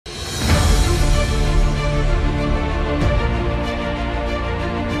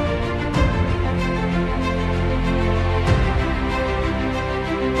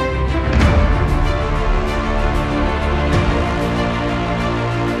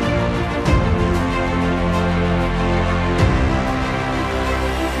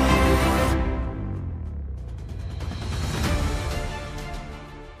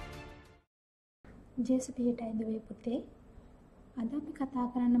ජේසු පිහිටයි දුවේ පුතේ. අද අපි කතා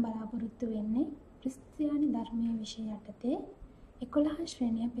කරන්න බලාපොරොත්තු වෙන්නේ ක්‍රිස්තියානි ධර්මයේ විෂය යටතේ 11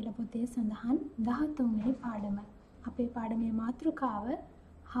 ශ්‍රේණිය පෙළ පොතේ සඳහන් 13 වෙනි පාඩම. අපේ පාඩමේ මාතෘකාව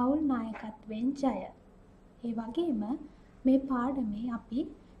හවුල් නායකත්වයෙන් ජය. ඒ වගේම මේ පාඩමේ අපි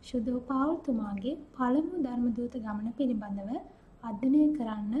ශුද්ධ පාවුල්තුමාගේ පළමු ධර්මදූත ගමන පිළිබඳව අධ්‍යයනය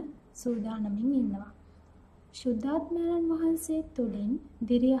කරන්න සූදානමින් ඉන්නවා. ශුද්ධාත්මයන් වහන්සේ තුළින්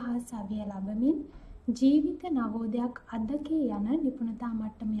දිරිය හා සවිය ලැබමින් ජීවිත නවෝදයක් අත්දකී යන නිපුණතා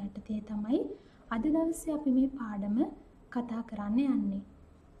මට්ටම යටතේ තමයි අද දවසේ අපි මේ පාඩම කතා කරන්න යන්නේ.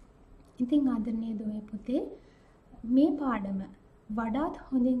 ඉතින් ආදරණීය දුවේ පුතේ, මේ පාඩම වඩාත්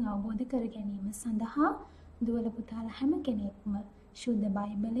හොඳින් අවබෝධ කර ගැනීම සඳහා දුවල පුතාලා හැම කෙනෙක්ම ශුද්ධ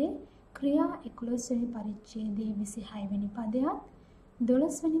බයිබලයේ ක්‍රියා 11 වෙනි පරිච්ඡේදයේ 26 වෙනි පදයත්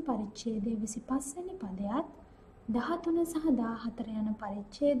 12 වෙනි පරිච්ඡේදයේ 25 වෙනි පදයත් 13 සහ 14 යන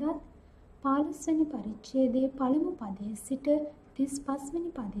පරිච්ඡේදත් 15 වෙනි පරිච්ඡේදයේ පළමු පදයේ සිට 35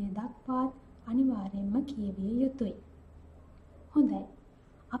 වෙනි පදය දක්වා අනිවාර්යයෙන්ම කියවිය යුතුයි. හොඳයි.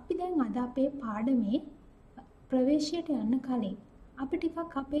 අපි දැන් අද අපේ පාඩමේ ප්‍රවේශයට යන්න කලින් අපි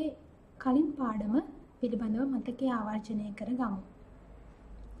ටිකක් අපේ කලින් පාඩම පිළිබඳව මතකයේ ආවර්ජනය කරගමු.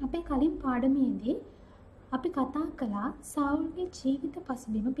 අපේ කලින් පාඩමේදී අපි කතා කළා සාවුල්ගේ ජීවිත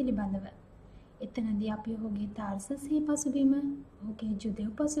පසුබිම පිළිබඳව. එතනදී අපි ඔහුගේ තාර්සසී පසුබිම, ඔහුගේ ජුදෙව්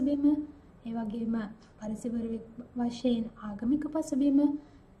පසුබිම, ඒ වගේම පරිසවර වශයෙන් ආගමික පසුබිම,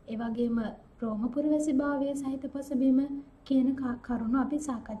 ඒ වගේම රෝම පුරවැසිභාවය සහිත පසුබිම කියන කරුණු අපි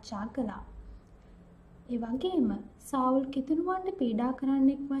සාකච්ඡා කළා. ඒ වගේම සාවුල් කිතුණුවන්ට පීඩා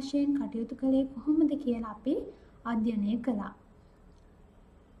කරන්නෙක් වශයෙන් කටයුතු කළේ කොහොමද කියලා අපි අධ්‍යයනය කළා.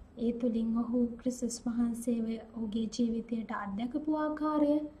 ඒ තුළින් ඔහු ක්‍රිස්තුස් වහන්සේව ඔහුගේ ජීවිතයට අත්දැකපු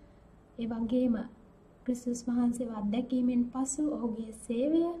ආකාරය, ඒ වගේම ක්‍රිස්තුස් වහන්සේව අත්දැකීමෙන් පසු ඔහුගේ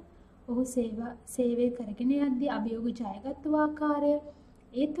සේවය, ඔහු සේවය කරගෙන යද්දී අභියෝග ජයගත්තු ආකාරය,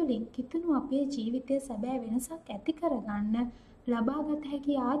 ඒ තුළින් කිතුණු අපේ ජීවිතයේ සැබෑ වෙනසක් ඇති කරගන්න ලබාගත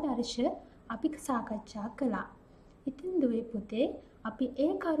හැකි ආදර්ශ අපි සාකච්ඡා කළා. ඉතින් දුවේ පුතේ, අපි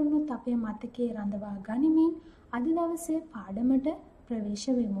ඒ කරුණුත් අපේ මතකයේ රඳවා ගනිමින් අද දවසේ පාඩමට ප්‍රවේශ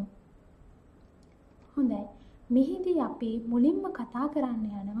වෙමු. හොඳයි. මෙහිදී අපි මුලින්ම කතා කරන්න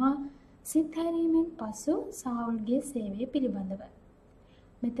යනවා සිත් හැරීමෙන් පසු සාවුල්ගේ සේවය පිළිබඳව.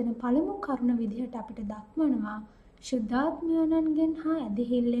 මෙතන පළමු කරුණ විදිහට අපිට දක්වනවා ශුද්ධාත්මයන්ගෙන් හා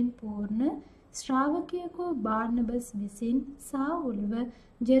ඇදහිල්ලෙන් පූර්ණ ශ්‍රාවකයෙකු බාර්නබස් විසින් සාවුල්ව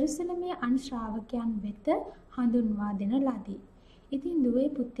ජෙරුසලමේ අන් ශ්‍රාවකයන් වෙත හඳුන්වා දෙන ලදී. ඉතින් දුවේ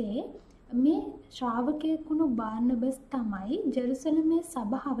පුතේ, මේ ශ්‍රාවකයෙකුණු බාර්නබස් තමයි ජෙරුසලමේ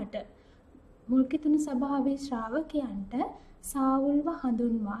සභාවට, මුල්කිතුණු සභාවේ ශ්‍රාවකයන්ට සාවුල්ව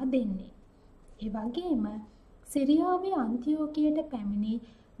හඳුන්වා දෙන්නේ. ඒ වගේම සිරියාවේ අන්තිෝකියට පැමිණි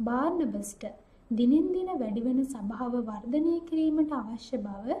බාර්නබස්ට දිනෙන් දින වැඩිවන සභාව වර්ධනය කිරීමට අවශ්‍ය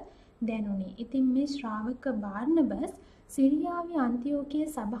බව දැනුනි. ඉතින් මේ ශ්‍රාවක බාර්නබස් සිරියාවේ අන්තිෝකිය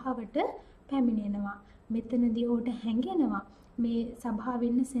සභාවට පැමිණෙනවා. මෙතනදී ඔහුට හැඟෙනවා මේ සභාවේ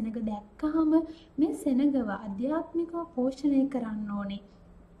ඉන්න සෙනග දැක්කහම මේ සෙනගව අධ්‍යාත්මිකව පෝෂණය කරන්න ඕනේ.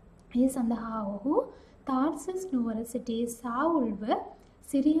 ඒ සඳහා ඔහු තාර්සස් නුවර සිටි සාවුල්ව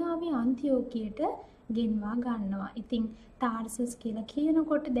සිරියාවේ අන්තිෝකියට ගෙන්වා ගන්නවා. ඉතින් තාර්සස් කියලා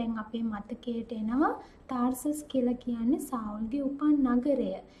කියනකොට දැන් අපේ මතකයට එනවා තාර්සස් කියලා කියන්නේ සාවුල්ගේ උපන් නගරය.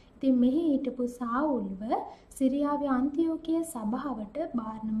 ඉතින් මෙහි හිටපු සාවුල්ව සිරියාවේ අන්තිෝකිය සභාවට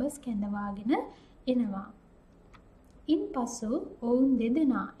බාර්නබස් කැඳවාගෙන එනවා. ඉන්පසු ඔවුන්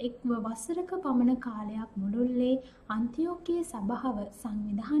දෙදෙනා එක්ව වසරක පමණ කාලයක් මුළුල්ලේ අන්තිෝකිය සභාව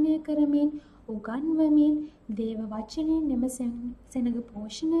සංවිධානය කරමින් උගන්වමින් දේව වචනයෙන් එම සෙනග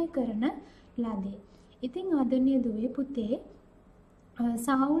පෝෂණය කරන ලදී. ඉතින් ආදරණීය දුවේ පුතේ,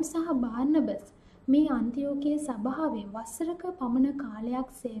 සාවුල් සහ බාර්නබස් මේ අන්තිෝකිය සභාවේ වසරක පමණ කාලයක්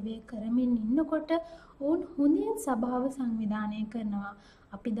සේවය කරමින් ඉන්නකොට ඔවුන් හොඳින් සභාව සංවිධානය කරනවා.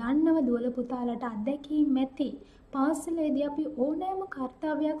 අපි දන්නව දුවල පුතාලට අත්දැකීම් ඇති. පාසලේදී අපි ඕනෑම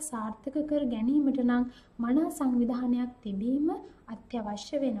කාර්යයක් සාර්ථක කර ගැනීමට නම් මනා සංවිධානයක් තිබීම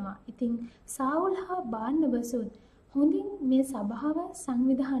අත්‍යවශ්‍ය වෙනවා. ඉතින් සාවුල් හා බාර්නබසුත් හොඳින් මේ සභාව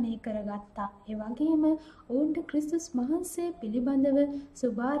සංවිධානය කරගත්තා. ඒ වගේම ඔවුන්ට ක්‍රිස්තුස් වහන්සේ පිළිබඳව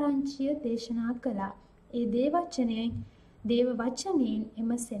සුභාරංචිය දේශනා කළා. ඒ දේව වචනයෙන්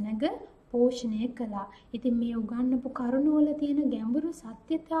එම සෙනග පෝෂණය කළා. ඉතින් මේ උගන්වපු කරුණවල තියෙන ගැඹුරු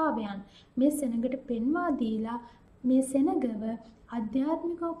සත්‍යතාවයන් මේ සෙනගට පෙන්වා දීලා මේ සෙනගව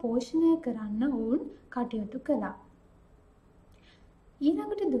අධ්‍යාත්මිකව පෝෂණය කරන්න ඔවුන් කටයුතු කළා.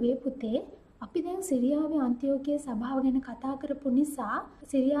 ඊළඟට දුවේ පුතේ, අපි දැන් සිරියාවේ අන්තිෝකිය සභාව ගැන කතා කරපු නිසා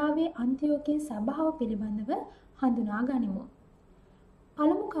සිරියාවේ අන්තිෝකිය සභාව පිළිබඳව හඳුනා ගනිමු.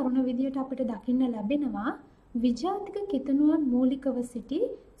 පළමු කරුණ විදියට අපිට දකින්න ලැබෙනවා විජාතික කිතුණුවන් මූලිකව සිටි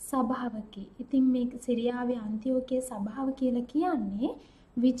සභාවකි. ඉතින් මේ සිරියාවේ අන්තිෝකිය සභාව කියලා කියන්නේ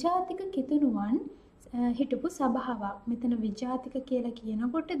විජාතික කිතුණුවන් හිටපු සභාවක්. මෙතන විජාතික කියලා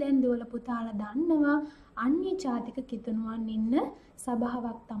කියනකොට දැන් දුවල පුතාලා දන්නවා අන්‍ය ජාතික කිතුණුවන් ඉන්න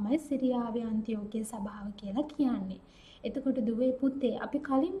සභාවක් තමයි සිරියාවේ අන්තිෝකිය සභාව කියලා කියන්නේ. එතකොට දුවේ පුතේ අපි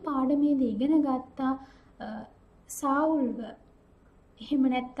කලින් පාඩමේදී ඉගෙන ගත්තා සාවුල්ව එහෙම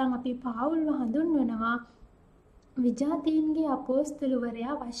නැත්නම් අපි පාවුල්ව හඳුන්වනවා විජාතීන්ගේ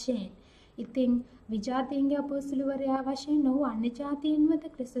අපෝස්තලවරයා වශයෙන්. ඉතින් විජාතීන්ගේ අපෝස්තලවරයා වශයෙන් ඔහු අන්‍ය ජාතීන් වෙත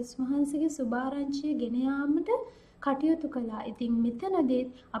ක්‍රිස්තුස් වහන්සේගේ සුභාරංචිය ගෙන යාමට කටයුතු කළා. ඉතින් මෙතනදී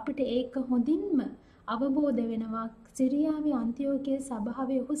අපිට ඒක හොඳින්ම අවබෝධ වෙනවා සිරියාවේ අන්තිෝකිය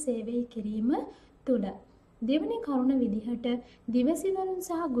සභාවේ ඔහු සේවය කිරීම තුළ. දෙවැනි කරුණ විදිහට දිවසිවරුන්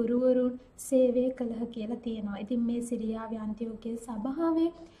සහ ගුරුවරුන් සේවය කළහ කියලා තියෙනවා. ඉතින් මේ සිරියාවේ අන්තිෝකිය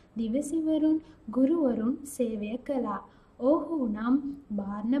සභාවේ දිවසිවරුන් ගුරුවරුන් සේවය කළා. ඔහු නම්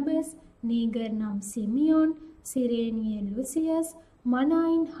බාර්නබස්, නීගර් නම් සිමියොන්, සිරේනියේ ලුසියස්,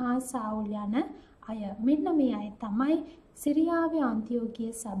 මනායින් හා සාවුල් යන අය. මෙන්න මේ අය තමයි සිරියාවේ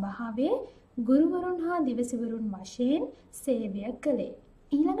අන්තිෝකිය සභාවේ ගුරුවරුන් හා දිවසිවරුන් වශයෙන් සේවය කළේ.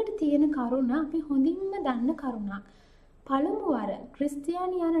 ඊළඟට තියෙන කරුණ අපි හොඳින්ම දන්න කරුණක්. පළමු වර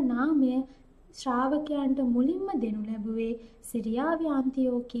ක්‍රිස්තියානි යන නාමය ශ්‍රාවකයන්ට මුලින්ම දෙනු ලැබුවේ සිරියාවේ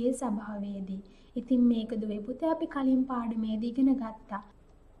අන්තිෝකියේ සභාවේදී. ඉතින් මේක දුවේ පුතේ අපි කලින් පාඩමේදී ඉගෙන ගත්තා.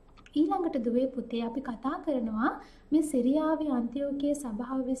 ඊළඟට දුවේ පුතේ අපි කතා කරනවා මේ සිරියාවේ අන්තිෝකියේ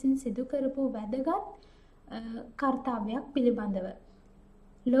සභාව විසින් සිදු කරපු වැදගත් කර්තව්‍යයක් පිළිබඳව.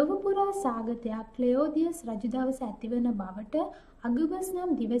 ලොව පුරා සාගතයක් ක්ලෙෝදියස් රජු දවස ඇතිවන බවට අගබස්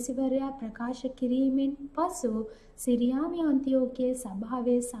නම් දිවසිවරයා ප්‍රකාශ කිරීමෙන් පසු සිරියාවේ අන්තිෝකියේ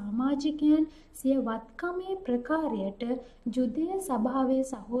සභාවේ සමාජිකයන් සිය වත්කමේ ප්‍රකාරයට ජුදෙය සභාවේ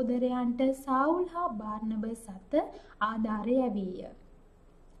සහෝදරයන්ට සාවුල් හා බාර්නබස් අත ආධාරය ඇවීය.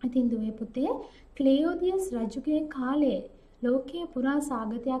 ඉතින් දුවේ පුතේ ක්ලෙෝදියස් රජුගේ කාලයේ ලෝකයේ පුරා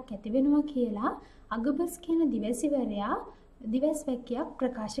සාගතයක් ඇති වෙනවා කියලා අගබස් කියන දිවසිවරයා දිවස්වැකියක්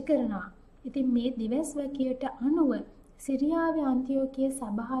ප්‍රකාශ කරනවා. ඉතින් මේ දිවස්වැකියට අනුව සිරියාවේ අන්තිෝකියේ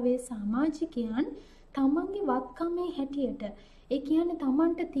සභාවේ සමාජිකයන් තමන්ගේ වත්කමේ හැටියට ඒ කියන්නේ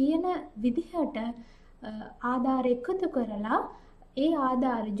තමන්ට තියෙන විදිහට ආධාර එකතු කරලා ඒ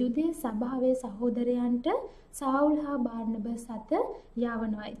ආධාර ජුදේ සභාවේ සහෝදරයන්ට සාවුල් හා බාර්නබස් අත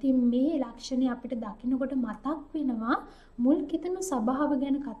යවනවා. ඉතින් මේ ලක්ෂණය අපිට දකිනකොට මතක් වෙනවා මුල් කිතුණු සභාව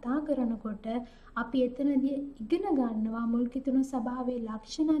ගැන කතා කරනකොට අපි එතනදී ඉගෙන ගන්නවා මුල් කිතුණු සභාවේ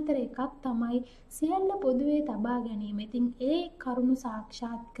ලක්ෂණ අතර එකක් තමයි සියල්ල පොදුවේ තබා ගැනීම. ඉතින් ඒ කරුණු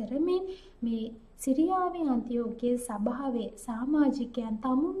සාක්ෂාත් කරමින් මේ සිරියාවේ අන්තිෝකියේ සභාවේ සමාජිකයන්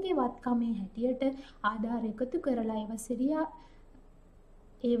තමුන්ගේ වත්කමේ හැටියට ආධාර එකතු කරලා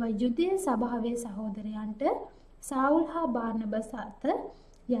ඒවා ජුදේ සභාවේ සහෝදරයන්ට සාවුල් හා බාර්නබස් අත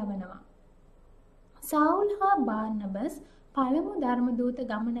යවනවා. සාවුල් හා බාර්නබස් පළමු ධර්මදූත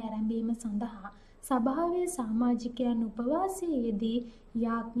ගමන ආරම්භීම සඳහා සභාවේ සමාජිකයන් උපවාසයේ යෙදී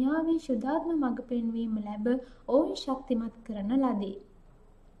යාඥාවේ ශුද්ධාත්ම මඟ පෙන්වීම ලැබ ඔවුන් ශක්තිමත් කරන ලදී.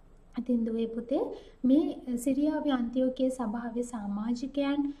 ඉතින් දුවේ පුතේ මේ සිරියාවේ අන්තිෝකියේ සභාවේ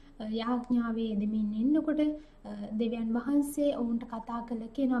සමාජිකයන් යාඥාවේ යෙදමින් ඉන්නකොට දෙවියන් වහන්සේ ඔවුන්ට කතා කළ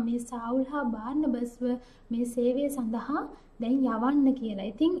කියනවා මේ සාවුල් හා බාර්නබස්ව මේ සේවය සඳහා දැන් යවන්න කියලා.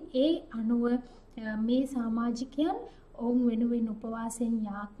 ඉතින් ඒ අනුව මේ සමාජිකයන් ඔවුන් වෙනුවෙන් උපවාසයෙන්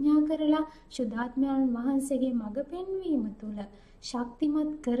යාඥා කරලා ශුද්ධාත්මයන් වහන්සේගේ මඟ පෙන්වීම තුළ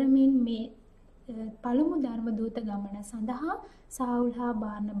ශක්තිමත් කරමින් මේ පළමු ධර්ම දූත ගමන සඳහා සාවුල් හා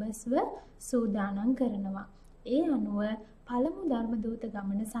බාර්නබස්ව සූදානම් කරනවා. ඒ අනුව පළමු ධර්ම දූත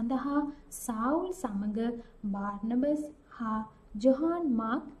ගමන සඳහා සාවුල් සමග බාර්නබස් හා ජොහාන්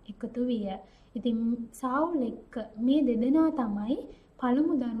මාක් එකතු විය. ඉතින් සාවුල් එක්ක මේ දෙදෙනා තමයි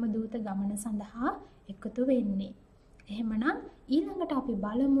පළමු ධර්ම දූත ගමන සඳහා එකතු වෙන්නේ. එහෙමනම් ඊළඟට අපි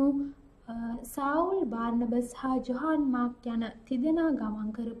බලමු සාවුල් බාර්නබස් හා ජොහාන් මාක් යන තිදෙනා ගමන්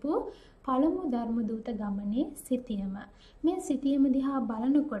කරපු පළමු ධර්ම දූත ගමනේ සිතියම. මේ සිතියම දිහා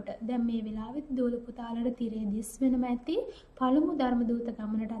බලනකොට දැන් මේ වෙලාවෙත් දූල පුතාලට තිරේ දිස් වෙනම ඇති පළමු ධර්ම දූත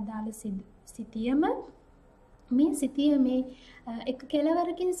ගමනට අදාළ සිතියම. මේ සිතියමේ එක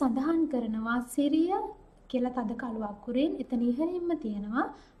කෙළවරකින් සඳහන් කරනවා සිරිය කියලා තද කළු අකුරෙන් එතන ඉහළින්ම තියෙනවා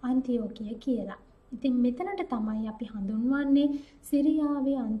අන්තිෝකිය කියලා. ඉතින් මෙතනට තමයි අපි හඳුන්වන්නේ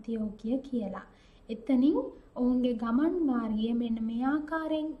සිරියාවේ අන්තිෝකිය කියලා. එතනින් ඔවුන්ගේ ගමන් මාර්ගය මෙන්න මේ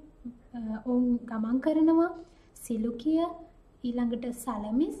ආකාරයෙන් ඔවුන් ගමන් කරනවා. සිලුකිය ඊළඟට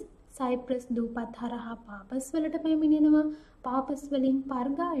සලමිස් සයිප්‍රස් දූපත් හරහා පාපස් වලට පැමිණෙනවා. පාපස් වලින්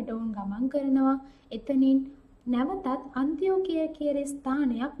පර්ගායට ඔවුන් ගමන් කරනවා. එතනින් නැවතත් අන්තිෝකිය කියන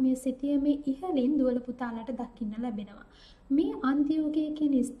ස්ථානයක් මේ සිතියමේ ඉහළින් දුවල පුතාලට දකින්න ලැබෙනවා. මේ අන්තිෝකිය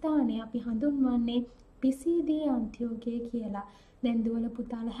කියන ස්ථානය අපි හඳුන්වන්නේ පිසීදී අන්තිෝකිය කියලා. දැන් දුවල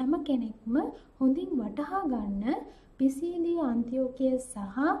පුතාලා හැම කෙනෙක්ම හොඳින් වටහා ගන්න පිසීදී අන්තිෝකිය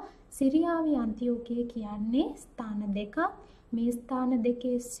සහ සිරියාවේ අන්තිෝකිය කියන්නේ ස්ථාන දෙකක්. මේ ස්ථාන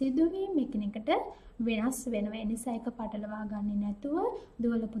දෙකේ සිදුවීම් එකිනෙකට වෙනස් වෙනවා. ඒ නිසා එක පටලවා ගන්නේ නැතුව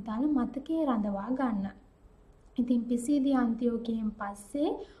දුවල පුතාලා මතකයේ රඳවා ගන්න. ඉතින් පිසීදී අන්තිෝකියෙන් පස්සේ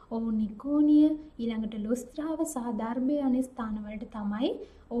ඔවුන් නිකෝනිය ඊළඟට ලුස්ත්‍රාව සහ දර්බේ අනේ ස්ථානවලට තමයි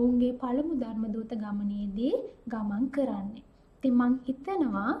ඔවුන්ගේ පළමු ධර්මදූත ගමනේදී ගමන් කරන්නේ. ඉතින් මං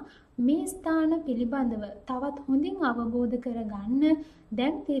හිතනවා මේ ස්ථාන පිළිබඳව තවත් හොඳින් අවබෝධ කරගන්න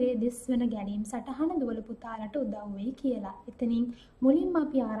දැන් තිරේ දිස්වන ගැනීම සටහන දුවල පුතාලට උදව් වෙයි කියලා. එතනින් මුලින්ම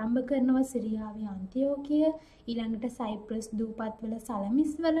අපි ආරම්භ කරනවා සිරියාවේ අන්තිෝකිය, ඊළඟට සයිප්‍රස් දූපත්වල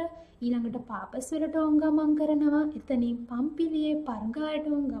සලමිස්වල, ඊළඟට පාපස් වලට ඔවුන් ගමන් කරනවා. එතනින් පම්පිලියේ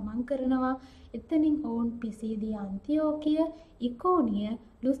පර්ගායට ඔවුන් ගමන් කරනවා. එතනින් ඔවුන් පිසීදී අන්තිෝකිය, ඉකෝනිය,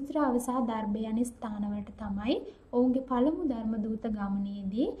 ලුස්ත්‍රාව සහ දර්බේ යන ස්ථානවලට තමයි ඔවුන්ගේ පළමු ධර්මදූත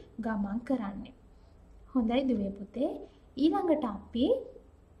ගමනේදී ගමන් කරන්නේ. හොඳයි දුවේ පුතේ. ඊළඟට අපි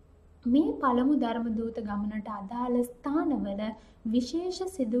මේ පළමු ධර්මදූත ගමනට අදාළ ස්ථානවල විශේෂ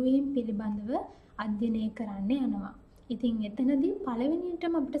සිදුවීම් පිළිබඳව අධ්‍යයනය කරන්න යනවා. ඉතින් එතනදී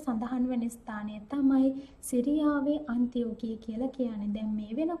පළවෙනියටම අපිට සඳහන් වෙන ස්ථානය තමයි සිරියාවේ අන්තිෝකිය කියලා කියන්නේ. දැන්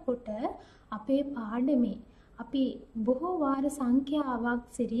මේ වෙනකොට අපේ පාඩමේ අපි බොහෝ වාර සංඛ්‍යාවක්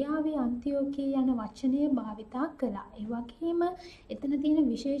සිරියාවේ අන්තිෝකිය යන වචනය භාවිතා කළා. ඒ වගේම එතන තියෙන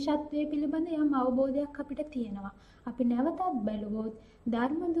විශේෂත්වය පිළිබඳ යම් අවබෝධයක් අපිට තියෙනවා. අපි නැවතත් බැලුවොත්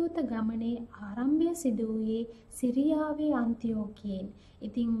ධර්මදූත ගමනේ ආරම්භය සිදු වූයේ සිරියාවේ අන්තිෝකියෙන්.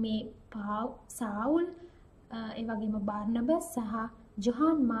 ඉතින් මේ සාවුල් ඒ වගේම බාර්නබස් සහ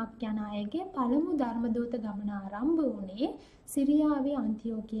ජොහාන් මාක් යන අයගේ පළමු ධර්මදූත ගමන ආරම්භ වුණේ සිරියාවේ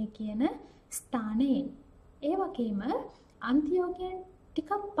අන්තිෝකිය කියන ස්ථානයෙන්. ඒ වගේම අන්තිෝකියෙන්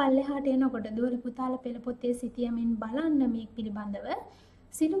ටිකක් පල්ලෙහාට එනකොට දුවල පුතාලා පෙළ පොතේ සිටියමින් බලන්න මේ පිළිබඳව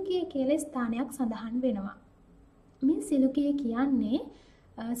සිලුකිය කියලා ස්ථානයක් සඳහන් වෙනවා. මේ සිලුකිය කියන්නේ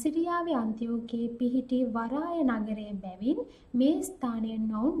සිරියාවේ අන්තිෝකියේ පිහිටි වරාය නගරයේ බැවින් මේ ස්ථානයෙන්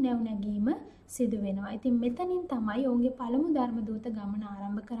ඔවුන් නැවුනැගීම සිදු වෙනවා. ඉතින් මෙතනින් තමයි ඔවුන්ගේ පළමු ධර්මදූත ගමන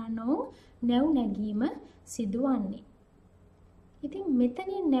ආරම්භ කරන්න ඔවුන් නැවුනැගීම සිදුවන්නේ. ඉතින්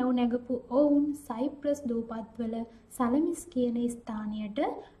මෙතනින් නැවුනැගපු ඔවුන් සයිප්‍රස් දූපත්වල සලමිස් කියන ස්ථානයට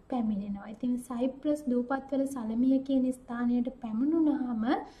පැමිණෙනවා. ඉතින් සයිප්‍රස් දූපත්වල සලමිය කියන ස්ථානයට පැමුණුනහම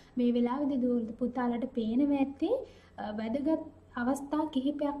මේ වෙලාවේදී දුවල පුතාලට පේනවා ඇති වැදගත් අවස්ථා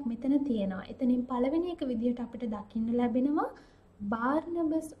කිහිපයක් මෙතන තියෙනවා. එතනින් පළවෙනි එක විදිහට අපිට දකින්න ලැබෙනවා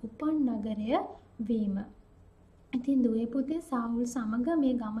බාර්නබස් උපන් නගරය වීම. ඉතින් දුවේ පුතේ සාවුල් සමග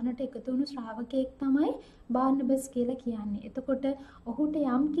මේ ගමනට එකතු වුණු ශ්‍රාවකයෙක් තමයි බාර්නබස් කියලා කියන්නේ. එතකොට ඔහුට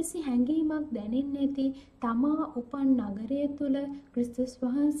යම්කිසි හැඟීමක් දැනෙන්නේ නැති තමා උපන් නගරය තුල ක්‍රිස්තුස්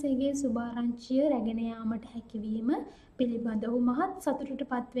වහන්සේගේ සුභාරංචිය රැගෙන යාමට හැකියවීම පිළිබඳ ඔහු මහත්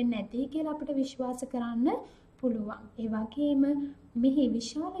සතුටටපත් වෙන්නේ නැති කියලා අපිට විශ්වාස කරන්න පුළුවන්. ඒ වගේම මෙහි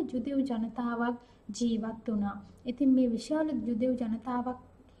විශාල ජුදෙව් ජනතාවක් ජීවත් වුණා. ඉතින් මේ විශාල ජුදෙව් ජනතාවක්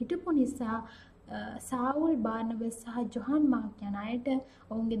හිටපු නිසා සාවුල් බාර්නබස් සහ ජොහාන් මාක් යන අයට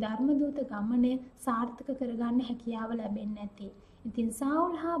ඔවුන්ගේ ධර්මදූත ගමනය සාර්ථක කරගන්න හැකියාව ලැබෙන්නේ නැති. ඉතින්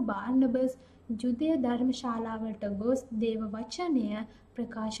සාවුල් හා බාර්නබස් ජුදෙය ධර්මශාලාවලට ගොස් දේව වචනය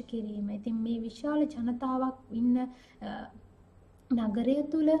ප්‍රකාශ කිරීම. ඉතින් මේ විශාල ජනතාවක් ඉන්න නගරය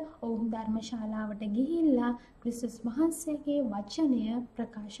තුල ඔවුන් ධර්මශාලාවට ගිහිල්ලා ක්‍රිස්තුස් වහන්සේගේ වචනය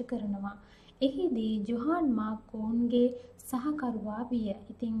ප්‍රකාශ කරනවා. එහිදී ජොහාන් මාක් ඔවුන්ගේ සහකරුවා විය.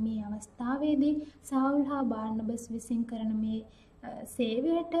 ඉතින් මේ අවස්ථාවේදී සාවුල් හා බාර්නබස් විසින් කරන මේ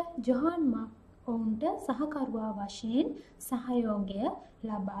සේවයට ජොහාන් මාක් ඔවුන්ට සහකරුවා වශයෙන් සහයෝගය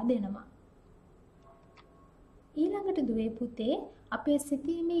ලබා දෙනවා. ඊළඟට දුවේ පුතේ අපේ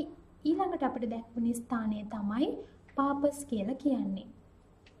සිතීමේ ඊළඟට අපිට දැක්වෙන ස්ථානය තමයි පාපස් කියලා කියන්නේ.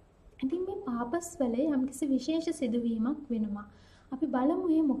 ඉතින් මේ පාපස් වල යම්කිසි විශේෂ සිදුවීමක් වෙනවා. අපි බලමු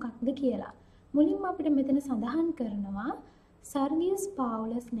මේ මොකක්ද කියලා. මුලින්ම අපිට මෙතන සඳහන් කරනවා සර්ගියස්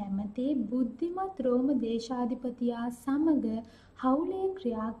පාවුලස් නැමැති බුද්ධිමත් රෝම දේශාධිපතියා සමග හවුලේ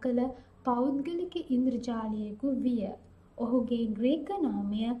ක්‍රියා කළ පෞද්ගලික ඉන්ද්‍රජාලයෙකු විය. ඔහුගේ ග්‍රීක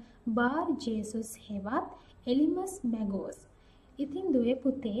නාමය බාර් ජේසුස් හෙවත් එලිමස් මැගෝස්. ඉතින් දුවේ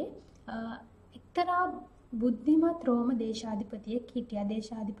පුතේ එක්තරා බුද්ධිමත් රෝම දේශාධිපතියෙක් හිටියා.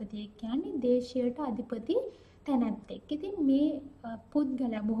 දේශාධිපතියෙක් කියන්නේ දේශයට අධිපති තැනැත්තෙක්. ඉතින් මේ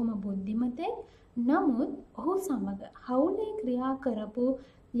පුද්ගලයා බොහොම බුද්ධිමතෙක්. නමුත් ඔහු සමග හවුලේ ක්‍රියා කරපු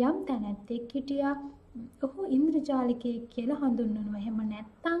යම් තැනැත්තෙක් හිටියා. ඔහු ඉන්ද්‍රජාලිකයෙක් කියලා හඳුන්වනවා. එහෙම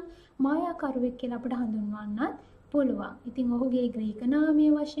නැත්නම් මායාකරුවෙක් කියලා අපිට හඳුන්වන්නත් පුළුවන්. ඉතින් ඔහුගේ ග්‍රීක නාමය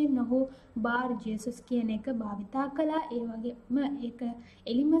වශයෙන් ඔහු බාර් ජේසුස් කියන එක භාවිතා කළා. ඒ වගේම ඒක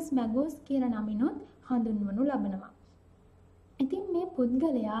එලිමස් මැගෝස් කියන නමිනුත් හඳුන්වනු ලබනවා. ඉතින් මේ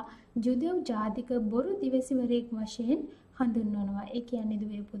පුද්ගලයා ජුදෙව් ජාතික බොරු දිවසිවරයෙක් වශයෙන් හඳුන්වනවා. ඒ කියන්නේ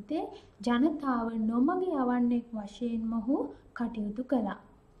දුවේ පුතේ ජනතාව නොමග යවන්නෙක් වශයෙන් ඔහු කටයුතු කළා.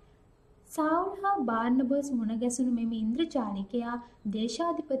 සාවුල් හා බාර්නබස් මුණ ගැසුණු මෙම ඉන්ද්‍රජාලිකයා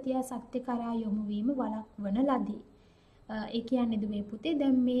දේශාධිපතියා සත්‍ය කරා යොමු වීම වළක්වන ලදී. ඒ කියන්නේ දුවේ පුතේ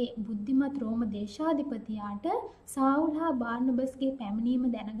දැන් මේ බුද්ධිමත් රෝම දේශාධිපතියාට සාවුල් හා බාර්නබස්ගේ පැමිණීම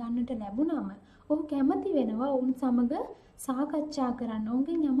දැනගන්නට ලැබුණම ඔහු කැමති වෙනවා ඔවුන් සමග සාකච්ඡා කරන්න,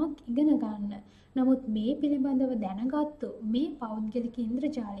 ඔවුන්ගෙන් යමක් ඉගෙන ගන්න. නමුත් මේ පිළිබඳව දැනගත්තු මේ පෞද්ගලික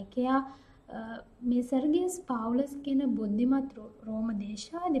ඉන්ද්‍රජාලිකයා මේ සර්ගියස් පවුලස් කියන බුද්ධිමත් රෝම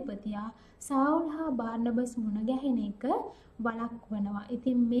දේශාධිපතියා සාවුල් හා බාර්නබස් මුණ ගැහෙන එක වළක්වනවා.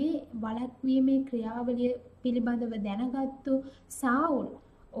 ඉතින් මේ වළක්වීමේ ක්‍රියාවලිය පිළිබඳව දැනගත්තු සාවුල්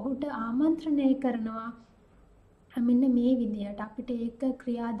ඔහුට ආමන්ත්‍රණය කරනවා මෙන්න මේ විදියට. අපිට ඒක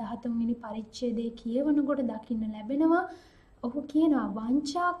ක්‍රියා 13 වෙනි පරිච්ඡේදයේ කියවනකොට දකින්න ලැබෙනවා. ඔහු කියනවා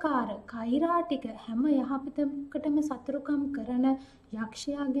වංචාකාර, කෛරාටික, හැම යහපතකටම සතුරුකම් කරන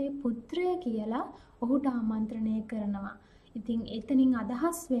යක්ෂයාගේ පුත්‍රය කියලා ඔහුට ආමන්ත්‍රණය කරනවා. ඉතින් එතනින්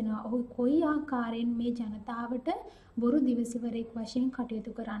අදහස් වෙනවා ඔහු කොයි ආකාරයෙන් මේ ජනතාවට බොරු දිවසිවරයෙක් වශයෙන්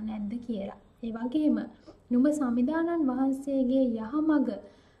කටයුතු කරන්නේ නැද්ද කියලා. ඒ වගේම නුඹ සමිදානන් වහන්සේගේ යහමඟ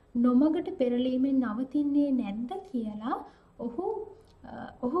නොමගට පෙරලීමෙන් නවතින්නේ නැද්ද කියලා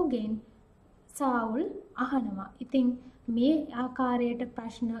ඔහුගෙන් සාවුල් අහනවා. ඉතින් මේ ආකාරයට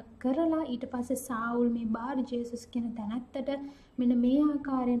ප්‍රශ්න කරලා ඊට පස්සේ සාවුල් මේ බාර් ජේසුස් කියන තැනැත්තට මෙන්න මේ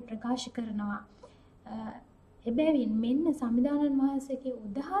ආකාරයෙන් ප්‍රකාශ කරනවා. එබැවින් මෙන්න සමිදානන් වහන්සේගේ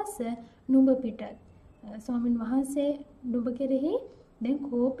උදහස නුඹ පිට. ස්වාමින් වහන්සේ නුඹ කෙරෙහි දැන්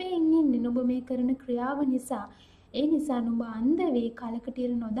කෝපයෙන් ඉන්නේ නුඹ මේ කරන ක්‍රියාව නිසා. ඒ නිසා නුඹ අන්ධ වේ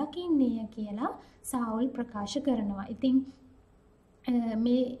කලකටිර නොදකින්නේය කියලා සාවුල් ප්‍රකාශ කරනවා. ඉතින්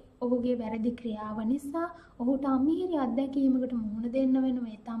මේ ඔහුගේ වැරදි ක්‍රියාව නිසා ඔහුට අමිහිරි අත්දැකීමකට මුහුණ දෙන්න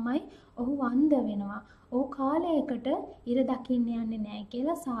වෙනවා. ඒ තමයි ඔහු අන්ධ වෙනවා. ඔහු කාලයකට ඉර දකින්න යන්නේ නැහැ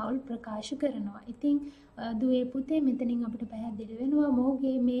කියලා සාවුල් ප්‍රකාශ කරනවා. ඉතින් දුවේ පුතේ මෙතනින් අපිට පැහැදිලි වෙනවා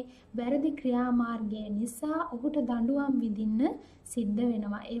මොහුගේ මේ වැරදි ක්‍රියාමාර්ගය නිසා ඔහුට දඬුවම් විඳින්න සිද්ධ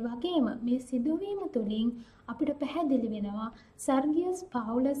වෙනවා. ඒ වගේම මේ සිදුවීම තුළින් අපිට පැහැදිලි වෙනවා සර්ගියස්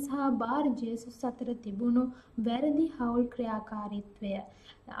පවුලස් හා බාර් ජේසුස් අතර තිබුණු වැරදි හවුල් ක්‍රියාකාරීත්වය.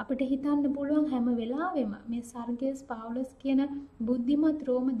 අපිට හිතන්න පුළුවන් හැම වෙලාවෙම මේ සර්ගියස් පවුලස් කියන බුද්ධිමත්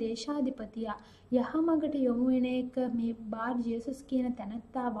රෝම දේශාධිපතියා යහමඟට යොමු වෙන එක මේ බාර් ජේසුස් කියන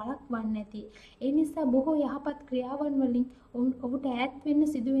තැනැත්තා වළක්වන්නේ නැති. ඒ නිසා බොහෝ යහපත් ක්‍රියාවන් වලින් ඔහුට ඈත් වෙන්න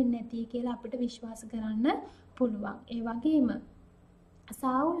සිදු වෙන්නේ නැති කියලා අපිට විශ්වාස කරන්න පුළුවන්. ඒ වගේම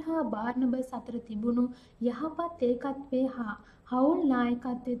සාවුල් හා බාර්නබස් අතර තිබුණු යහපත් ඒකත්වයේ හා හවුල්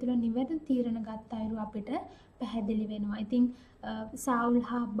නායකත්වයේ තුළ නිවැරදි තීරණ ගත් අයුරු අපිට පැහැදිලි වෙනවා. ඉතින් සාවුල්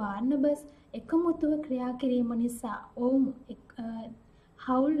හා බාර්නබස් එකමුතුව ක්‍රියා කිරීම නිසා ඔවුන්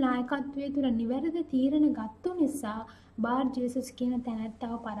හවුල් නායකත්වයේ තුළ නිවැරදි තීරණ ගත්තු නිසා බාර් ජේසුස් කියන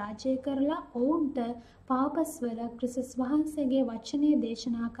තැනැත්තාව පරාජය කරලා ඔවුන්ට පාපස්වල ක්‍රිස්තුස් වහන්සේගේ වචනය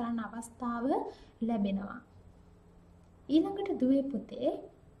දේශනා කරන්න අවස්ථාව ලැබෙනවා. ඊළඟට දුවේ පුතේ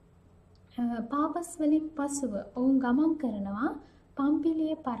පාපස් වලින් පසුව ඔවුන් ගමන් කරනවා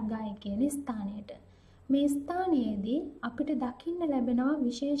පම්පිලිය පර්ගාය කියන ස්ථානයට. මේ ස්ථානයේදී අපිට දකින්න ලැබෙනවා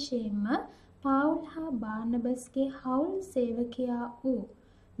විශේෂයෙන්ම පාවුල් හා බාර්නබස්ගේ හවුල් සේවකයා වූ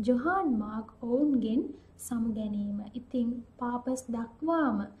ජොහාන් මාක් ඔවුන්ගෙන් සමු ගැනීම. ඉතින් පාපස්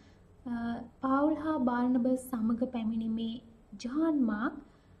දක්වාම පාවුල් හා බාර්නබස් සමග පැමිණීමේ ජොහාන් මාක්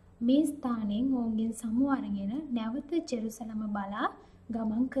මේ ස්ථානයෙන් ඔවුන්ගෙන් සමු අරගෙන නැවත ජෙරුසලම බලා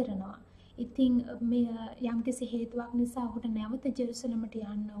ගමන් කරනවා. ඉතින් යම්කිසි හේතුවක් නිසා ඔහුට නැවත ජෙරුසලමට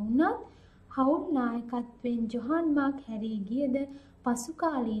යන්න වුණත් හවුල් නායකත්වයෙන් ජොහාන් මාක් හැරී ගියද පසු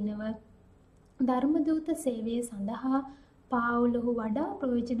කාලීනව ධර්මදූත සේවය සඳහා පාවුල් ඔහු වඩා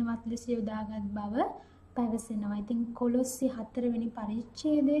ප්‍රයෝජනවත් ලෙස යොදාගත් බව පැවසෙනවා. ඉතින් කොලොස්සි 4 වෙනි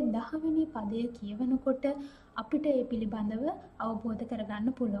පරිච්ඡේදයේ 10 වෙනි පදය කියවනකොට අපිට ඒ පිළිබඳව අවබෝධ කරගන්න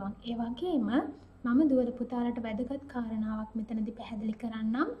පුළුවන්. ඒ වගේම මම දුවල පුතාලට වැදගත් කාරණාවක් මෙතනදී පැහැදිලි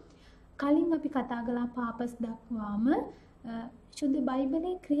කරන්නම්. කලින් අපි කතා කළා පාපස් දක්වාම සුද්ධ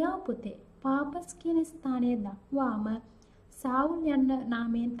බයිබලයේ ක්‍රියාපොතේ පාපස් කියන ස්ථානයේ දක්වාම සාවුල් යන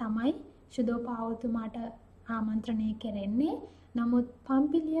නාමයෙන් තමයි සුදෝ පාවුල්තුමාට ආමන්ත්‍රණය කෙරෙන්නේ. නමුත්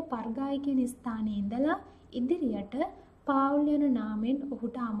පම්පිලිය පර්ගාය කියන ස්ථානයේ ඉඳලා ඉදිරියට පාවුල් යන නාමයෙන්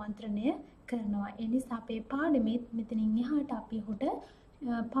ඔහුට ආමන්ත්‍රණය කරනවා. ඒ නිසා අපේ පාඩමේ මෙතනින් එහාට අපි ඔහුට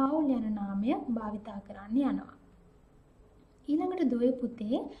පාවුල් යන නාමය භාවිතා කරන්න යනවා. ඊළඟට දුවේ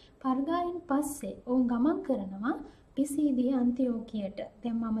පුතේ පර්ගායන් පස්සේ ඔවුන් ගමන් කරනවා පිසීදිය අන්තිෝකියට.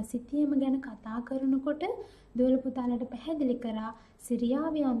 දැන් මම සිතියම ගැන කතා කරනකොට දුවල පුතාලට පැහැදිලි කරා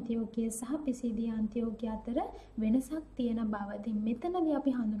සිරියාවේ අන්තිෝකිය සහ පිසීදිය අන්තිෝකිය අතර වෙනසක් තියෙන බව. ඉතින් මෙතනදී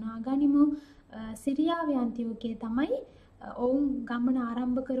අපි හඳුනා ගනිමු සිරියාවේ අන්තිෝකිය තමයි ඔවුන් ගමන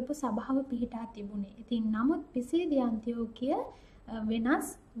ආරම්භ කරපු සභාව පිහිටා තිබුණේ. ඉතින් නමුත් පිසීදිය අන්තිෝකිය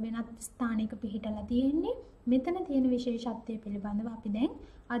වෙනත් ස්ථානයක පිහිටලා තියෙන්නේ. මෙතන තියෙන විශේෂත්වය පිළිබඳව අපි දැන්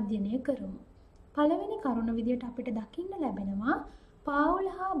අධ්‍යයනය කරමු. පළවෙනි කරුණ විදියට අපිට දකින්න ලැබෙනවා පාවුල්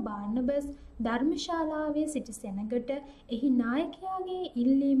හා බාර්නබස් ධර්මශාලාවේ සිටි සෙනගට එහි නායකයාගේ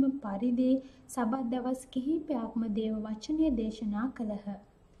ඉල්ලීම පරිදි සබත් දවස් කිහිපයක්ම දේව වචනය දේශනා කළහ.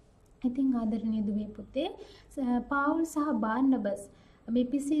 ඉතින් ආදරණීය දුවේ පුතේ පාවුල් සහ බාර්නබස් මේ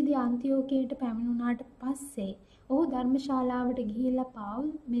පිසීදිය අන්තිෝකියට පැමිණුණාට පස්සේ ඔහු ධර්මශාලාවට ගිහිල්ලා පාවුල්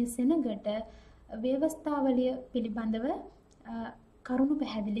මේ සෙනගට ව්‍යවස්ථාවලිය පිළිබඳව කරුණු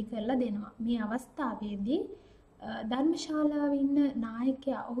පැහැදිලි කරලා දෙනවා. මේ අවස්ථාවේදී ධර්මශාලාවේ ඉන්න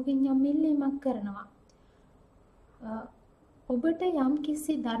නායකයා ඔහුගෙන් යම් ඉල්ලීමක් කරනවා. ඔබට යම්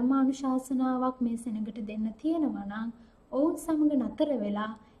කිසි ධර්මානුශාසනාවක් මේ සෙනගට දෙන්න තියෙනවා නම් ඔවුන් සමග නතර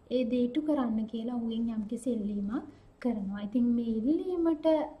වෙලා ඒ දේ ඉටු කරන්න කියලා ඔහුගෙන් යම් කිසි ඉල්ලීමක් කරනවා. ඉතින් මේ ඉල්ලීමට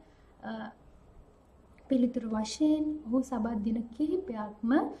පිළිතුරු වශයෙන් ඔහු සබත් දින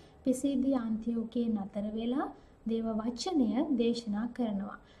කිහිපයක්ම පිසීදිය අන්තිෝකියේ නතර වෙලා දේව වචනය දේශනා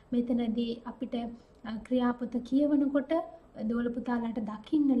කරනවා. මෙතනදී අපිට ක්‍රියාපොත කියවනකොට දෝල පුතාලට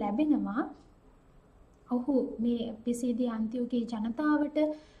දකින්න ලැබෙනවා ඔහු මේ පිසීදිය අන්තිෝකියේ ජනතාවට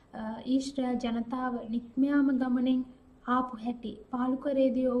ඊශ්‍රායල් ජනතාව නික්මයාම ගමනෙන් ආපු හැටි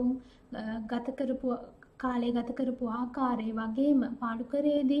පාලුකරේදී ඔවුන් කාලය ගත කරපු ආකාරය වගේම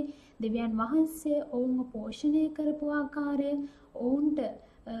පාලුකරේදී දෙවියන් වහන්සේ ඔවුන්ව පෝෂණය කරපු ආකාරය ඔවුන්ට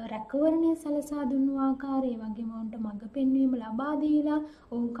රැකවරණය සලසා දුන්නු ආකාරය වගේම ඔවුන්ට මඟ පෙන්වීම ලබා දීලා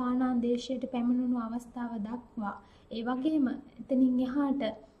ඔවුන් කානාන් දේශයට පැමිණුණු අවස්ථාව දක්වා ඒ වගේම එතනින් එහාට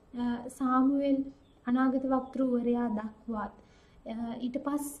සාමුවෙල් අනාගත වක්තෘවරයා දක්වාත් ඊට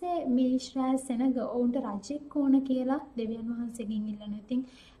පස්සේ මේ ඊශ්‍රායල් සෙනග ඔවුන්ට රජෙක් ඕන කියලා දෙවියන් වහන්සේගෙන් ඉල්ලනවා. ඉතින්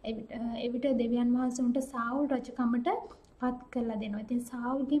එවිට දෙවියන් වහන්සේ උන්ට සාවුල් රජකමට පත් කරලා දෙනවා. ඉතින්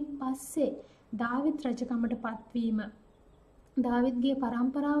සාවුල්ගෙන් පස්සේ දාවිද් රජකමට පත්වීම දාවිද්ගේ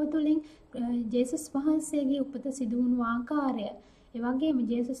පරම්පරාව තුළින් ජේසුස් වහන්සේගේ උපත සිදු වුණු ආකාරය ඒ වගේම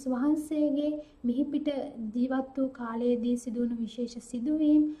ජේසුස් වහන්සේගේ මිහිපිට ජීවත් වූ කාලයේදී සිදුවන විශේෂ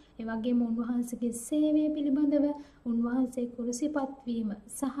සිදුවීම් ඒ වගේම උන්වහන්සේගේ සේවය පිළිබඳව උන්වහන්සේ කුරුසිපත් වීම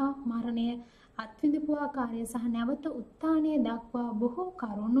සහ මරණය අත්විඳපු ආකාරය සහ නැවත උත්ථානය දක්වා බොහෝ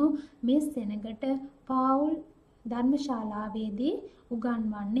කරුණු මේ සෙනගට පාවුල් ධර්මශාලාවේදී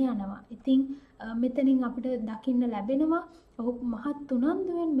උගන්වන්න යනවා. ඉතින් මෙතනින් අපිට දකින්න ලැබෙනවා ඔහු මහත්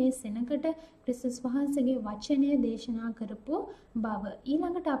උනන්දුවෙන් මේ සෙනගට ක්‍රිස්තුස් වහන්සේගේ වචනය දේශනා කරපු බව.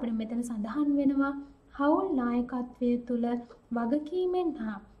 ඊළඟට අපිට මෙතන සඳහන් වෙනවා හවුල් නායකත්වයේ තුල වගකීමෙන්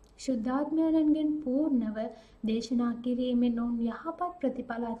හා ශුද්ධාත්මයන්ගෙන් පූර්ණව දේශනා කිරීමෙන් ඔවුන් යහපත්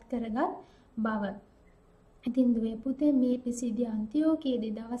ප්‍රතිඵල අත්කරගත් බව. ඉතින් දුවේ පුතේ මේ පිසීදිය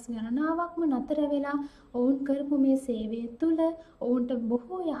අන්තිෝකියේදී දවස් ගණනාවක්ම නතර වෙලා ඔවුන් කරපු මේ සේවය තුළ ඔවුන්ට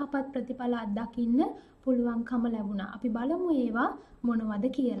බොහෝ යහපත් ප්‍රතිඵල අත්දකින්න පුළුවන්කම ලැබුණා. අපි බලමු ඒවා මොනවද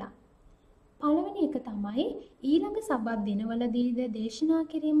කියලා. පළවෙනි එක තමයි ඊළඟ සබත් දිනවලදීද දේශනා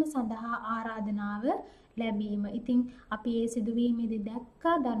කිරීම සඳහා ආරාධනාව ලැබීම. ඉතින් අපි මේ සිදුවීමේදී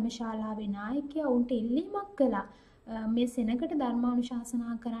දැක්කා ධර්මශාලාවේ නායකයා උන්ට ඉල්ලීමක් කළා. මේ සෙනගට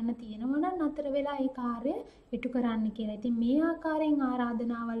ධර්මානුශාසනා කරන්න තියෙනවා නම් අතර වෙලා ඒ කාර්ය ඉටු කරන්න කියලා. ඉතින් මේ ආකාරයෙන්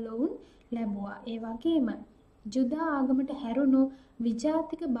ආරාධනාවල් වුන් ලැබුවා. ඒ වගේම ජුදා ආගමට හැරුණු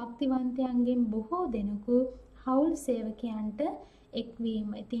විජාතික භක්තිවන්තයන්ගෙන් බොහෝ දෙනෙකු හවුල් සේවකයන්ට එක්වීම.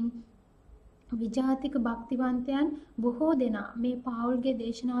 ඉතින් විජාතික භක්තිවන්තයන් බොහෝ දෙනා මේ පාවුල්ගේ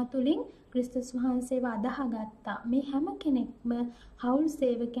දේශනා තුළින් ක්‍රිස්තුස් වහන්සේව අදහගත්තා. මේ හැම කෙනෙක්ම හවුල්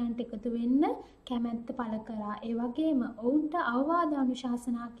සේවකයන්ට එකතු වෙන්න කැමැත්ත පළ කරා. ඒ වගේම ඔවුන්ට අවවාද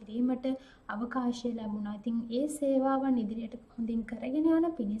අනුශාසනා කිරීමට අවකාශය ලැබුණා. ඉතින් ඒ සේවාවන් ඉදිරියට හොඳින් කරගෙන යන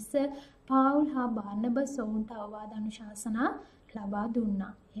පිණිස පාවුල් හා බාර්නබස් ඔවුන්ට අවවාද අනුශාසනා ලබා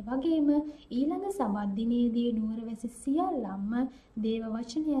දුන්නා. ඒ වගේම ඊළඟ සබත් දිනේදී නුවරවැසි සියල්ලම දේව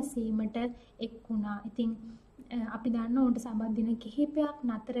වචනය ඇසීමට එක් වුණා. ඉතින් අපි දන්න උන්ට සබත් දින කිහිපයක්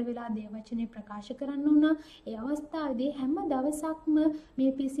නතර වෙලා දේව වචනේ ප්‍රකාශ කරන්න වුණා. ඒ අවස්ථාවේදී හැම දවසක්ම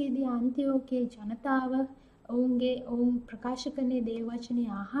මේ පිසීදිය අන්තිෝකියේ ජනතාව ඔවුන් ප්‍රකාශ කරන දේව වචනේ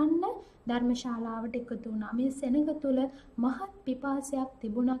අහන්න ධර්මශාලාවට එකතු වුණා. මේ සෙනග තුළ මහත් පිපාසයක්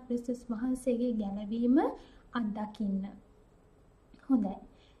තිබුණා ක්‍රිස්තුස් වහන්සේගේ ගැලවීම අත්දකින්න. හොඳයි.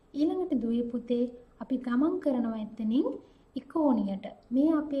 ඊළඟට දුවේ පුතේ අපි ගමන් කරනවා එතනින් ඉකෝනියට.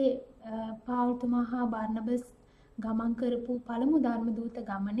 මේ අපේ පාවුල්තුමා හා බර්නබස් ගමන් කරපු පළමු ධර්ම දූත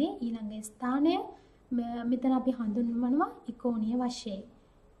ගමනේ ඊළඟ ස්ථානය මෙතන අපි හඳුන්වනවා ඉකෝනිය වශයෙන්.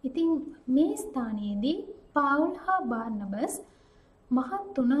 ඉතින් මේ ස්ථානයේදී පාවුල් හා බර්නබස්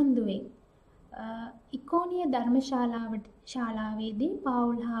මහත් උනන්දුවෙන් ඉකෝනිය ධර්මශාලාවේදී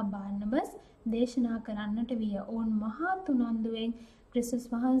පාවුල් හා බර්නබස් දේශනා කරන්නට විය. ඔවුන් මහත් උනන්දුවෙන් ක්‍රිස්තුස්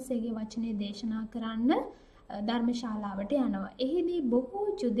වහන්සේගේ වචනේ දේශනා කරන්න ධර්මශාලාවට යනවා. එහිදී බොහෝ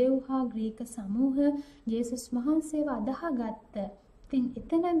ජුදෙව් හා ග්‍රීක සමූහ යේසුස් වහන්සේව අදහාගත්ත. ඉතින්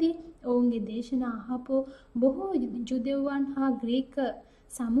එතනදී ඔවුන්ගේ දේශනා අහපු බොහෝ ජුදෙව්වන් හා ග්‍රීක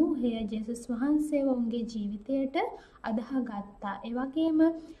සමූහය යේසුස් වහන්සේව ඔවුන්ගේ ජීවිතයට අදහාගත්තා. ඒ වගේම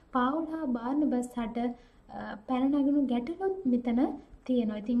පාවුල් හා බර්නබස් හට පැන නගුණු ගැටලුත් මෙතන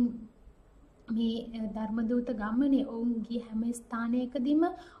තියෙනවා. ඉතින් මේ ධර්මදූත ගමනේ ඔවුන් ගිය හැම ස්ථානයකදීම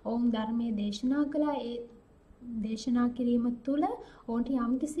ඔවුන් ධර්මයේ දේශනා කළා. ඒ දේශනා කිරීම තුළ ඔවුන්ට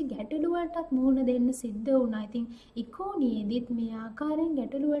යම්කිසි ගැටලුවටත් මුහුණ දෙන්න සිද්ධ වුණා. ඉතින් ඉකෝනියේදීත් මේ ආකාරයෙන්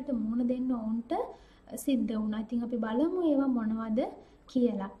ගැටලුවට මුහුණ දෙන්න ඔවුන්ට සිද්ධ වුණා. ඉතින් අපි බලමු ඒවා මොනවද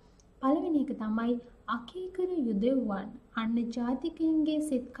කියලා. පළවෙනි එක තමයි අකීකරු යුදෙව්වන් අන්‍ය ජාතිකයන්ගේ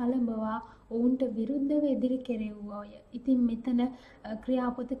සිත් කලඹවා ඔවුන්ට විරුද්ධව ඉදිරි කෙරෙව්වාය. ඉතින් මෙතන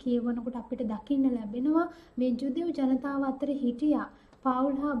ක්‍රියාපොත කියවනකොට අපිට දකින්න ලැබෙනවා මේ ජුදෙව් ජනතාව අතර හිටියා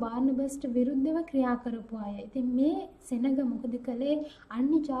පාවුල් හා බර්නබස්ට විරුද්ධව ක්‍රියා කරපු අය. ඉතින් මේ සෙනග මොකද කළේ?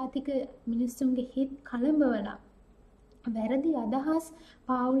 අන්‍ය ජාතික මිනිස්සුන්ගේ හිත් කලඹවලා වැරදි අදහස්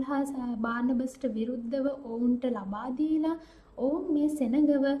පාවුල් හා බර්නබස්ට විරුද්ධව ඔවුන්ට ලබා දීලා ඔවුන් මේ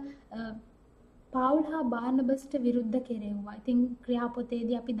සෙනගව පාවුල් හා බර්නබස්ට විරුද්ධ කෙරෙව්වා. ඉතින්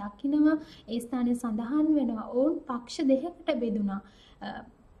ක්‍රියාපොතේදී අපි දකිනවා ඒ ස්ථානයේ සඳහන් වෙනවා ඔවුන් පක්ෂ දෙකකට බෙදුණා.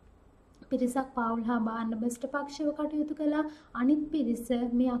 පිරිසක් පාවුල් හා බර්නබස්ට පක්ෂව කටයුතු කළා. අනිත් පිරිස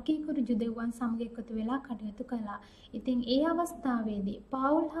මේ අකීකරු ජුදෙව්වන් සමග එකතු වෙලා කටයුතු කළා. ඉතින් ඒ අවස්ථාවේදී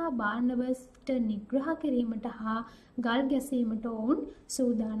පාවුල් හා බර්නබස්ට නිග්‍රහ කිරීමට හා ගල් ගැසීමට ඔවුන්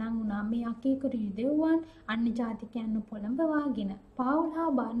සූදානම් වුණා. මේ අකීකරු යුදෙව්වන් අන්‍ය ජාතිකයන්ව පොළඹවාගෙන පාවුල් හා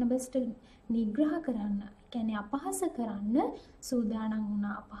බර්නබස්ට නිග්‍රහ කරන්න, කියන්නේ අපහාස කරන්න සූදානම්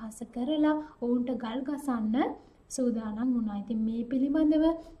වුණා. අපහාස කරලා ඔවුන්ට ගල් ගසන්න සූදානම් වුණා. ඉතින් මේ පිළිබඳව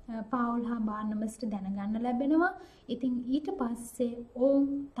පාවුල් හා බර්නබස්ට දැනගන්න ලැබෙනවා. ඉතින් ඊට පස්සේ ඔවුන්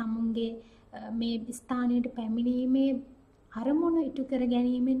තමුන්ගේ මේ ස්ථානයට පැමිණීමේ අරමුණ ඉටු කර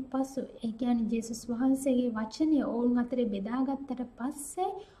ගැනීමෙන් පසු, ඒ කියන්නේ ජේසුස් වහන්සේගේ වචනය ඔවුන් අතරේ බෙදාගත්තට පස්සේ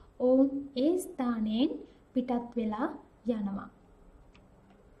ඔවුන් ඒ ස්ථානයෙන් පිටත් වෙලා යනවා.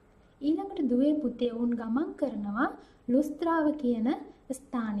 ඊළඟට දුවේ පුතේ ඔවුන් ගමන් කරනවා ලුස්ත්‍රාව කියන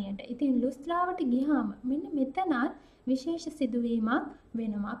ස්ථානයට. ඉතින් ලුස්ත්‍රාවට ගියාම මෙන්න මෙතනත් විශේෂ සිදුවීමක්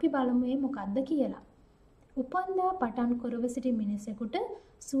වෙනවා. අපි බලමු මේ මොකක්ද කියලා. උපන්දා පටන් කරව සිටි මිනිසෙකුට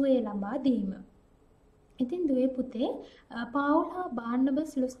සුවය ලබා දීම. ඉතින් දුවේ පුතේ පාවුල් හා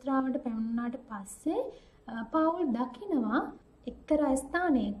බර්නබස් ලුස්ත්‍රාවට පැමුණාට පස්සේ පාවුල් දකිනවා එක්තරා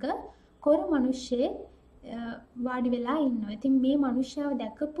ස්ථානයක කොර මිනිහෙක් වාඩි වෙලා ඉන්නවා. ඉතින් මේ මිනිහාව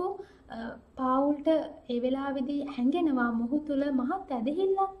දැකපු පාවුල්ට ඒ වෙලාවේදී හැඟෙනවා මොහු තුල මහත්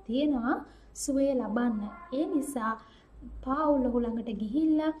ඇදහිල්ලක් තියෙනවා සුවය ලබන්න. ඒ නිසා පාවුල් ඔහු ළඟට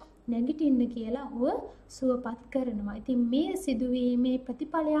ගිහිල්ලා නැගිටින්න කියලා ඔහුව සුවපත් කරනවා. ඉතින් මේ සිදුවීමේ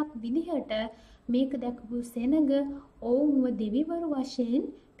ප්‍රතිඵලයක් විදිහට මේක දැකපු සෙනග ඔවුන්ව දෙවිවරු වශයෙන්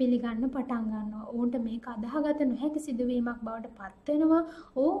පිළිගන්න පටන් ගන්නවා. ඔවුන්ට මේක අදාහගත නොහැකි සිදුවීමක් බවට පත් වෙනවා.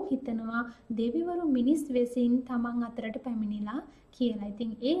 ඔවුන් හිතනවා දෙවිවරු මිනිස් වෙසින් තමන් අතරට පැමිණිලා කියලා.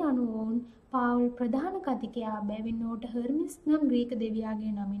 ඉතින් ඒ අනුව ඔවුන් පාවුල් ප්‍රධාන කතිකයා බැවින් ඔහුට හර්මිස් නම් ග්‍රීක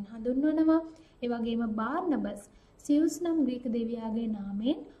දෙවියාගේ නමින් හඳුන්වනවා. ඒ වගේම බර්නබස් සියුස් නම් ග්‍රීක දෙවියාගේ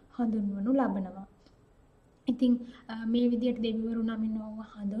නාමයෙන් හඳුන්වනු ලබනවා. ඉතින් මේ විදිහට දෙවිවරු නමින් ඔවුන්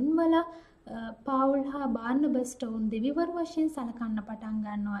හඳුන්වලා පාවුල් හා බර්නබස්ට ඔවුන් දෙවිවරු වශයෙන් සලකන්න පටන්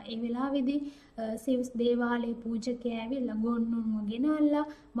ගන්නවා. ඒ වෙලාවේදී සිව්ස් දේවාලයේ පූජකයා ඇවිල්ලා ගොන්නුන්ව ගෙනල්ලා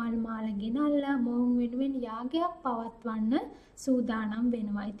මල් මාල ගෙනල්ලා මොවුන් වෙනුවෙන් යාගයක් පවත්වන්න සූදානම්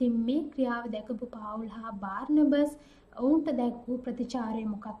වෙනවා. ඉතින් මේ ක්‍රියාව දැකපු පාවුල් හා බර්නබස් ඔවුන්ට දැක්වූ ප්‍රතිචාරය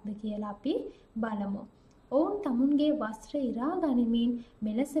මොකක්ද කියලා අපි බලමු. ඔවුන් තමුන්ගේ වස්ත්‍ර ඉරා ගනිමින්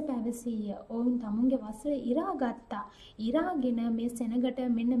මෙලෙස පැවසීය. ඔවුන් තමුන්ගේ වස්ත්‍ර ඉරා ගත්තා. ඉරාගෙන මේ සෙනගට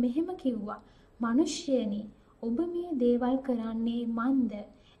මෙන්න මෙහෙම කිව්වා. මිනිස්යනි, ඔබ මේ දේවල් කරන්නේ මන්ද?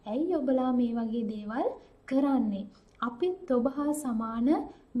 ඇයි ඔබලා මේ වගේ දේවල් කරන්නේ? අපිත් ඔබ හා සමාන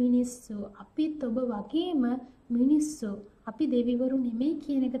මිනිස්සු. අපිත් ඔබ වගේම මිනිස්සු. අපි දෙවිවරු නෙමෙයි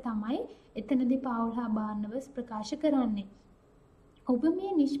කියන එක තමයි එතනදී පාවුල් හා බර්නබස් ප්‍රකාශ කරන්නේ. ඔබ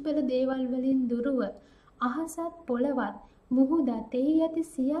මේ නිෂ්ඵල දේවල් වලින් දුරව අහසත් පොළවත් මුහුදත් එහි ඇති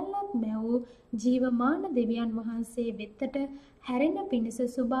සියල්ලක් මැවූ ජීවමාන දෙවියන් වහන්සේ වෙතට හැරෙන පිණිස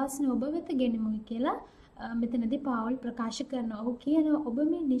සුභාසන ඔබ වෙත ගෙනෙමුයි කියලා මෙතනදී පාවුල් ප්‍රකාශ කරනවා. ඔහු කියනවා ඔබ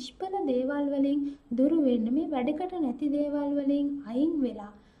මේ නිෂ්ඵල දේවල් වලින් දුර වෙන්න, මේ වැඩකට නැති දේවල් වලින් අයින්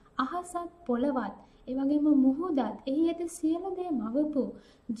වෙලා අහසත් පොළවත් ඒ වගේම මුහුදත් එහි ඇති සියලු දේ මවපු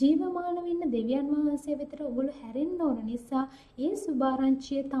ජීවමාන වෙන්න දෙවියන් වහන්සේ වෙතට ඔයගොල්ලෝ හැරෙන්න ඕන නිසා ඒ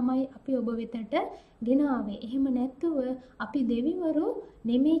සුභාරංචිය තමයි අපි ඔබ වෙතට ගෙනාවේ. එහෙම නැත්තුව අපි දෙවිවරු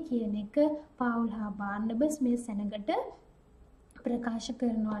නෙමෙයි කියන එක පාවුල් හා බාර්නබස් මේ සැනකට ප්‍රකාශ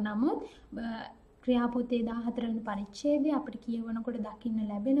කරනවා. නමුත් ක්‍රියාපොතේ 14 වෙනි පරිච්ඡේදය අපිට කියවනකොට දකින්න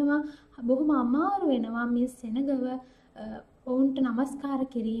ලැබෙනවා බොහොම අමාරු වෙනවා මේ සෙනගව ඔවුන්ට නමස්කාර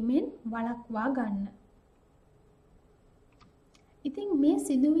කිරීමෙන් වළක්වා ගන්න. ඉතින් මේ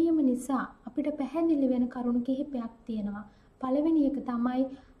සිදුවීම නිසා අපිට පැහැදිලි වෙන කරුණු කිහිපයක් තියෙනවා. පළවෙනි එක තමයි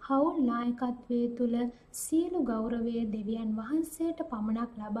හවුල් නායකත්වයේ තුල සියලු ගෞරවය දෙවියන් වහන්සේට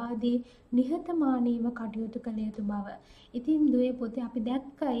පමණක් ලබා දී නිහතමානීව කටයුතු කළ යුතු බව. ඉතින් දුවේ පොතේ අපි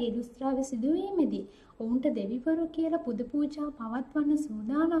දැක්කා මේ ඉලුස්ත්‍රාවේ සිදුවීමේදී ඔවුන්ට දෙවිවරු කියලා පුද පූජා පවත්වන්න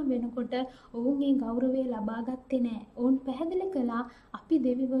සූදානම් වෙනකොට ඔවුන් මේ ගෞරවය ලබා ගත්තේ නැහැ. ඔවුන් පැහැදිලි කළා අපි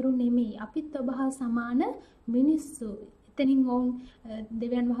දෙවිවරු නෙමෙයි. අපිත් ඔබ හා සමාන මිනිස්සු. එතනින් ඔවුන්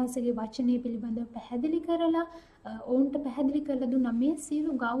දෙවියන් වහන්සේගේ වචනය පිළිබඳව පැහැදිලි කරලා ඔවුන්ට පැහැදිලි කරලා දුන්නා මේ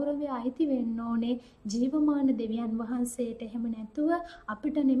සියලු ගෞරවය අයිති වෙන්න ඕනේ ජීවමාන දෙවියන් වහන්සේට. එහෙම නැතුව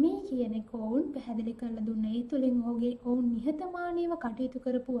අපිට නෙමෙයි කියන එක ඔවුන් පැහැදිලි කරලා දුන්නා. ඒ තුලින් ඔවුන් නිහතමානීව කටයුතු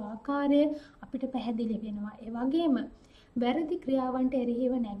කරපු ආකාරය අපිට පැහැදිලි වෙනවා. ඒ වගේම වැරදි ක්‍රියාවන්ට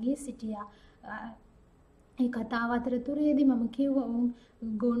එරෙහිව නැගී සිටියා. මේ කතාව අතරතුරේදී මම කිව්වා ඔවුන්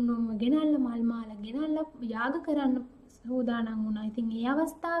ගොන්නොම ගෙනල්ලා මල් මාලා ගෙනල්ලා යාග කරන්න සූදානම් වුණා. ඉතින් ඒ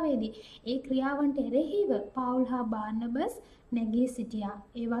අවස්ථාවේදී ඒ ක්‍රියාවන්ට එරෙහිව පාවුල් හා බාර්නබස් නැගී සිටියා.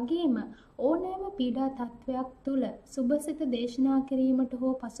 ඒ වගේම ඕනෑම පීඩා තත්වයක් තුල සුභසිත දේශනා කිරීමට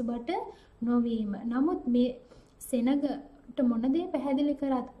හෝ පසුබට නොවීම. නමුත් මේ සෙනගට මොන දේ පැහැදිලි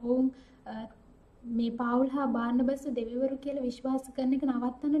කරත් ඔවුන් මේ පාවුල් හා බාර්නබස් දෙවිවරු කියලා විශ්වාස කරන එක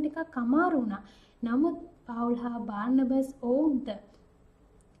නවත්තන්න ටිකක් අමාරු වුණා. නමුත් පාවුල් හා බාර්නබස් ඔවුන්ට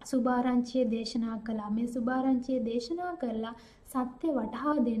සුභාරංචිය දේශනා කළා. මේ සුභාරංචිය දේශනා කරලා සත්‍ය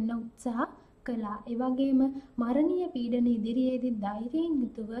වටහා දෙන්න උත්සාහ කළා. ඒ වගේම මරණීය පීඩන ඉදිරියේදී ධෛර්යයෙන්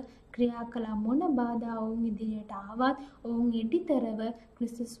යුතුව ක්‍රියා කළා. මොන බාධා ඔවුන් ඉදිරියට ආවත් ඔවුන් එඩිතරව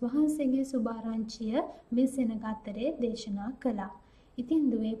ක්‍රිස්තුස් වහන්සේගේ සුභාරංචිය මේ සෙනග අතරේ දේශනා කළා.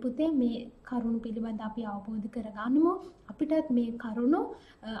 ඉතින් දුවේ පුතේ මේ කරුණු පිළිබඳ අපි අවබෝධ කරගන්නමු. අපිටත් මේ කරුණු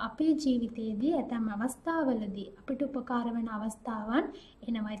අපේ ජීවිතයේදී ඇතැම් අවස්ථාවලදී අපිට උපකාර වෙන අවස්ථාවන්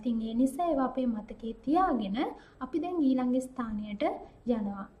එනවා. ඉතින් ඒ නිසා ඒවා අපේ මතකයේ තියාගෙන අපි දැන් ඊළඟ ස්ථානයට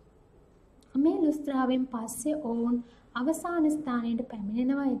යනවා. මේ ලුස්ත්‍රාවෙන් පස්සේ ඔවුන් අවසාන ස්ථානයට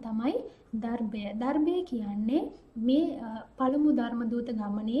පැමිණෙනවා. ඒ තමයි දර්භය. දර්භය කියන්නේ මේ පළමු ධර්ම දූත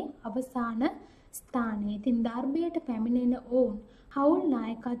ගමනේ අවසාන ස්ථානය. ඉතින් දර්භයට පැමිණෙන ඔවුන් හවුල්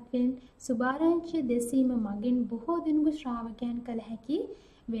නායකත්වයෙන් සුභාරංචිය දෙසීම මගින් බොහෝ දෙනෙකු ශ්‍රාවකයන් කළ හැකි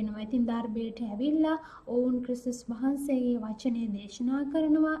වෙනවා. ඉතින් දර්භයට ඇවිල්ලා ඔවුන් ක්‍රිස්තුස් වහන්සේගේ වචනය දේශනා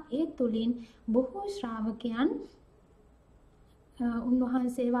කරනවා. ඒ තුලින් බොහෝ ශ්‍රාවකයන්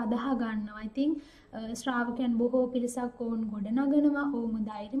උන්වහන්සේව අදහ ගන්නවා. ඉතින් ශ්‍රාවකයන් බොහෝ පිරිසක් ඔවුන් ගොඩනගනවා, ඔවුන්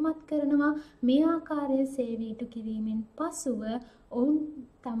ධෛර්යමත් කරනවා. මේ ආකාරයේ සේවීට කිරීමෙන් පසුව ඔවුන්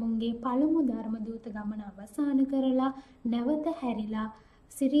තමුන්ගේ පළමු ධර්ම දූත ගමන අවසන් කරලා නැවත හැරිලා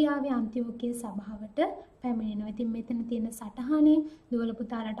සිරියාවේ අන්තිෝකිය සභාවට පැමිණෙනවා. ඉතින් මෙතන තියෙන සටහනේ දුවල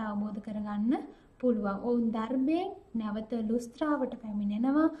පුතාලට අවබෝධ කරගන්න පුළුවන්. ඔවුන් දර්භයෙන් නැවත ලුස්ත්‍රාවට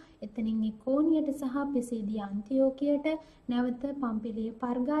පැමිණෙනවා. එතනින් ඉකෝනියට සහ පිසිදිය අන්තිෝකියට නැවත පම්පිලිය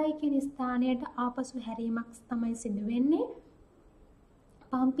පර්ගායි කියන ස්ථානයට ආපසු හැරීමක් තමයි සිදු වෙන්නේ.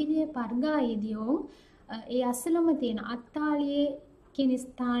 පම්පිලිය පර්ගායේදී ඔවුන් ඒ අසලම තියෙන අත්තාලියේ කියන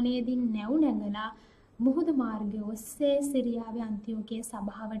ස්ථානයේදී නැව් නැගලා මුහුදු මාර්ගය ඔස්සේ සිරියාවේ අන්තිෝකිය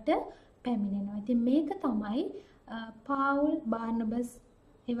සභාවට පැමිණෙනවා. ඉතින් මේක තමයි පාවුල් බාර්නබස්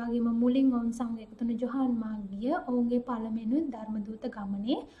ඒ වගේම මුලින් ඔවුන් සමග එකතු වුණු ජොහාන් මාර්ගිය ඔවුන්ගේ පළවෙනි ධර්මදූත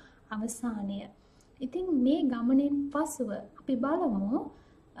ගමනේ අවසානය. ඉතින් මේ ගමනෙන් පසුව අපි බලමු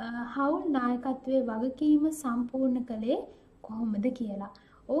හවුල් නායකත්වයේ වගකීම සම්පූර්ණ කළේ කොහොමද කියලා.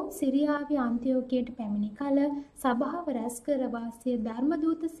 ඔවුන් සිරියාවේ අන්තිෝකියට පැමිණි කල සභාව රැස් කර වාසිය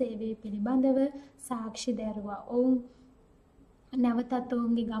ධර්මදූත සේවය පිළිබඳව සාක්ෂි දැරුවා. ඔවුන් නැවතත්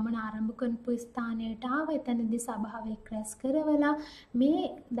ඔවුන්ගේ ගමන ආරම්භ කරපු ස්ථානයට ආව. එතනදී සභාව එක් රැස් කරවලා මේ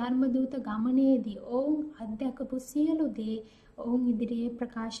ධර්මදූත ගමනේදී ඔවුන් අත්දැකපු සියලු දේ ඔවුන් ඉදිරියේ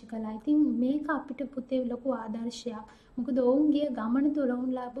ප්‍රකාශ කළා. ඉතින් මේක අපිට පුතේ ලොකු ආදර්ශයක්. මොකද ඔවුන්ගේ ගමන තුළ ඔවුන්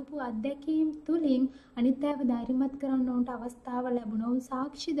ලැබපු අත්දැකීම් තුළින් අනිත් අයව ධෛර්යමත් කරන්න ඔවුන්ට අවස්ථාව ලැබුණා. ඔවුන්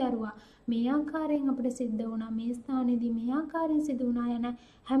සාක්ෂි දරුවා. මේ ආකාරයෙන් අපිට සිද්ධ වුණා. මේ ස්ථානයේදී මේ ආකාරයෙන් සිදු වුණා යන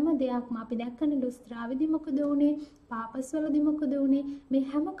හැම දෙයක්ම අපි දැක්කනේ ලුස්ත්‍රාවේදී මොකද වුනේ? පාපස්වලදී මොකද වුනේ? මේ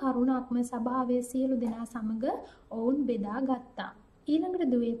හැම කරුණක්ම සභාවේ සියලු දෙනා සමග ඔවුන් බෙදා ගත්තා. ඊළඟට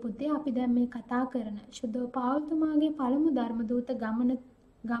දුවේ පුතේ අපි දැන් මේ කතා කරන ශුද්ධ පාවුල්තුමාගේ පළමු ධර්මදූත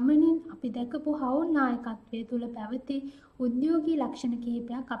ගමනින් අපි දැකපු හවුල් නායකත්වයේ තුල පැවති උද්‍යෝගී ලක්ෂණ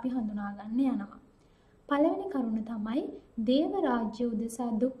කිහිපයක් අපි හඳුනා ගන්න යනවා. පළවෙනි කරුණ තමයි දේව රාජ්‍ය උදෙසා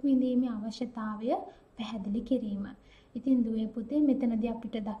දුක් විඳීමේ අවශ්‍යතාවය පැහැදිලි කිරීම. ඉතින් දුවේ පුතේ මෙතනදී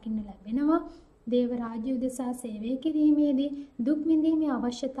අපිට දකින්න ලැබෙනවා දේව රාජ්‍ය උදෙසා සේවය කිරීමේදී දුක් විඳීමේ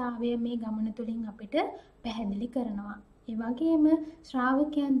අවශ්‍යතාවය මේ ගමන තුලින් අපිට පැහැදිලි කරනවා. ඒ වගේම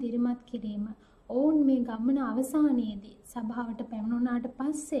ශ්‍රාවකයන් දිරිමත් කිරීම. ඔවුන් මේ ගමන අවසානයේදී සභාවට පැමිණුණාට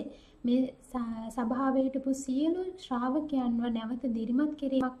පස්සේ මේ සභාවේ හිටපු සියලු ශ්‍රාවකයන්ව නැවත දිරිමත්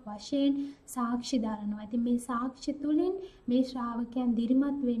කිරීමක් වශයෙන් සාක්ෂි දරනවා. ඉතින් මේ සාක්ෂි තුලින් මේ ශ්‍රාවකයන්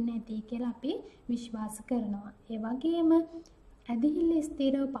දිරිමත් වෙන්න ඇති කියලා අපි විශ්වාස කරනවා. ඒ වගේම ඇදහිල්ල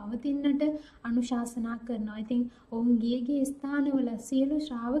ස්ථිරව පවතින්නට අනුශාසනා කරනවා. ඉතින් ඔවුන් ගියගේ ස්ථානවල සියලු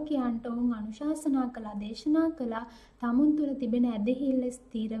ශ්‍රාවකයන්ට ඔවුන් අනුශාසනා කළා, දේශනා කළා තමුන් තුළ තිබෙන ඇදහිල්ල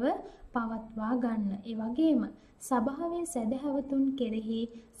ස්ථිරව පවත්වා ගන්න. ඒ වගේම සභාවේ සදහැවතුන් කෙරෙහි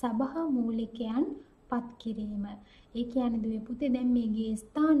සභා මූලිකයන් පත් කිරීම. ඒ කියන්නේ දුවේ පුතේ දැන් මේ ගිය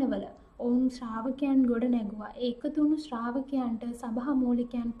ස්ථානවල ඔවුන් ශ්‍රාවකයන් ගොඩ නැගුවා. ඒකතුණු ශ්‍රාවකයන්ට සභා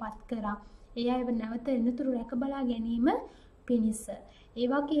මූලිකයන් පත් කරා. ඒ අයව නැවත එනතුරු රැක බලා ගැනීම පිණිස. ඒ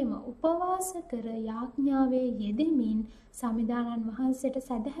වගේම උපවාස කර යාඥාවේ යෙදෙමින් සමිදානන් වහන්සේට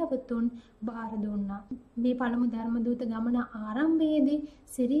සදහැවතුන් බාර දුන්නා. මේ පළමු ධර්මදූත ගමන ආරම්භයේදී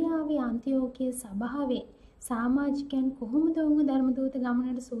සිරියාවේ අන්තිෝකිය සභාවේ සමාජිකයන් කොහොමද වුණ ධර්මදූත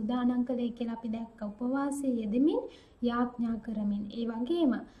ගමනට සූදානම් කළේ කියලා අපි දැක්ක. උපවාසයේ යෙදෙමින් යාඥා කරමින්. ඒ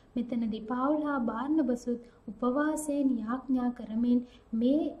වගේම මෙතනදී පාවුල් හා බාර්නබසුත් උපවාසයෙන් යාඥා කරමින්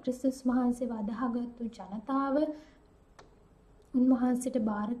මේ ක්‍රිස්තුස් වහන්සේ වදහාගත්තු ජනතාව උන්වහන්සේට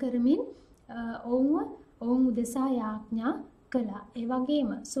බාර කරමින් ඔවුන් උදෙසා යාඥා කළා. ඒ වගේම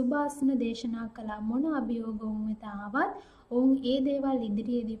සුභාසන දේශනා කළා. මොන අභියෝග වුන් වෙත ආවත් ඔවුන් ඒ දේවල්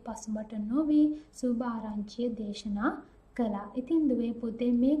ඉදිරියේදී පසුබට නොවි සුභාරංචිය දේශනා කළා. ඉතින් දුවේ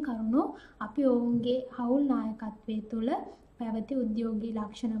පුතේ මේ කරුණෝ අපි ඔවුන්ගේ හවුල් නායකත්වයේ තුල පැවති උද්‍යෝගී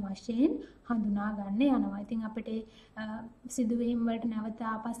ලක්ෂණ වශයෙන් හඳුනා ගන්න යනවා. ඉතින් අපිට සිදුවීම් වලට නැවත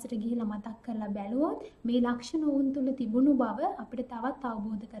ආපස්සට ගිහිලා මතක් කරලා බැලුවොත් මේ ලක්ෂණ වුන් තුල තිබුණු බව අපිට තවත්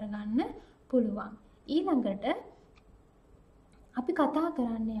අවබෝධ කරගන්න පුළුවන්. ඊළඟට අපි කතා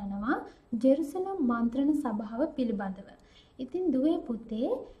කරන්න යනවා ජෙරුසලම් මන්ත්‍රණ සභාව පිළිබඳව. ඉතින් දුවේ පුතේ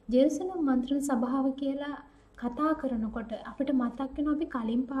ජෙරුසලම් මන්ත්‍රණ සභාව කියලා කතා කරනකොට අපිට මතක් වෙනවා අපි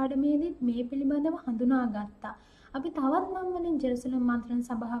කලින් පාඩමේදී මේ පිළිබඳව හඳුනාගත්තා. අපි තවත් නම් වලින් ජෙරුසලම් මන්ත්‍රණ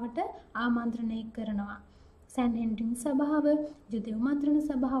සභාවට ආමන්ත්‍රණය කරනවා. සැන් හෙන්රින් සභාව, ජුදෙව් මන්ත්‍රණ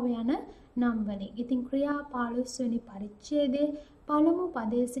සභාව යන නම් වලින්. ඉතින් ක්‍රියා 15 වෙනි පරිච්ඡේදයේ පළමු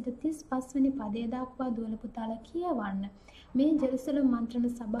පදයේ සිට 35 වෙනි පදය දක්වා දුවල පුතාලා කියවන්න. මේ ජෙරුසලම්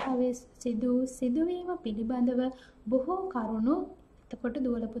මන්ත්‍රණ සභාවේ සිදුවීම පිළිබඳව බොහෝ කරුණු එතකොට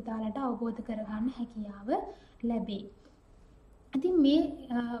දුවල පුතාලට අවබෝධ කරගන්න හැකියාව ලැබේ. ඉතින් මේ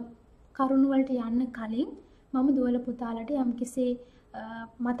කරුණු වලට යන්න කලින් මම දුවල පුතාලට යම්කිසි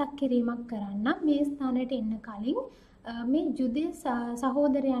මතක් කිරීමක් කරන්න. මේ ස්ථානයට එන්න කලින් මේ ජුදේ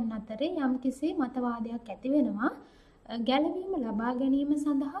සහෝදරයන් අතරේ යම්කිසි මතවාදයක් ඇති වෙනවා. ගැලවීම ලබා ගැනීම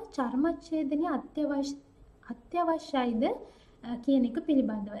සඳහා චර්මච්ඡේදනය අත්‍යවශ්‍යයිද කියන එක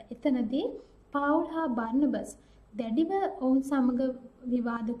පිළිබඳව. එතනදී පාවුල් හා බර්නබස් දැඩිව ඔවුන් සමග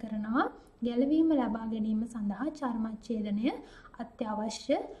විවාද කරනවා. ගැලවීම ලබා ගැනීම සඳහා චර්මච්ඡේදනය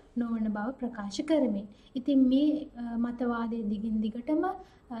අත්‍යවශ්‍ය නොවන බව ප්‍රකාශ කරමින්. ඉතින් මේ මතවාදයේ දිගින් දිගටම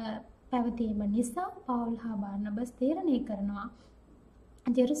පැවතීම නිසා පාවුල් හා බර්නබස් තීරණය කරනවා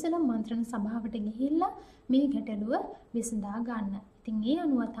ජෙරුසලම් මන්ත්‍රණ සභාවට ගිහිල්ලා මේ ගැටලුව විසඳා ගන්න. ඉතින් ඒ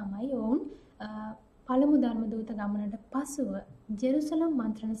අනුව තමයි ඔවුන් පළමු ධර්මදූත ගමනට පසුව ජෙරුසලම්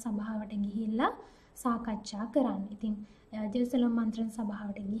මන්ත්‍රණ සභාවට ගිහිල්ලා සාකච්ඡා කරන්න. ඉතින් ජෙරුසලම් මන්ත්‍රණ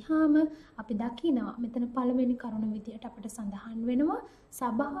සභාවට ගියාම අපි දකිනවා මෙතන පළවෙනි කරුණ විදියට අපිට සඳහන් වෙනවා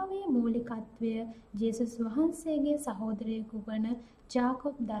සභාවේ මූලිකත්වය ජේසුස් වහන්සේගේ සහෝදරයෙකු වන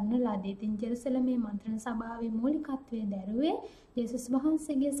ජාකොබ් දරන ලදී. ඉතින් ජෙරුසලමේ මන්ත්‍රණ සභාවේ මූලිකත්වයේ දැරුවේ ජේසුස්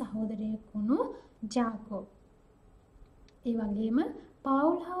වහන්සේගේ සහෝදරයෙකු වුණු ජාකොබ්. ඒ වගේම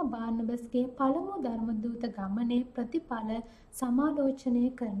පාවුල් හා බාර්නබස්ගේ පළමු ධර්මදූත ගමනේ ප්‍රතිඵල සමාලෝචනය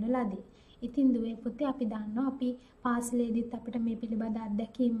කරන ලදී. ඉතින් දුවේ පුතේ අපි දන්නවා අපි පාසලේදීත් අපිට මේ පිළිබඳ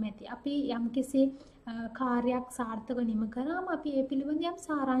අත්දැකීම් ඇති. අපි යම්කිසි කාර්යයක් සාර්ථකව නිම කරාම අපි ඒ පිළිබඳ යම්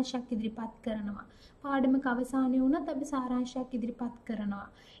සාරාංශයක් ඉදිරිපත් කරනවා. පාඩමක අවසානයේ වුණත් අපි සාරාංශයක් ඉදිරිපත් කරනවා.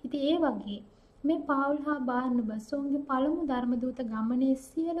 ඉතින් ඒ වගේ මේ පාවුල් හා බාර්නබස් ඔවුන්ගේ පළමු ධර්මදූත ගමනේ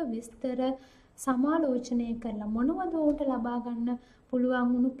සියලු විස්තර සමාලෝචනය කරලා මොනවද ඔවුන්ට ලබා ගන්න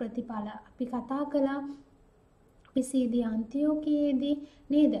පුළුවන් වුණු ප්‍රතිඵල අපි කතා කළා. පිසීදී අන්තිෝකියේදී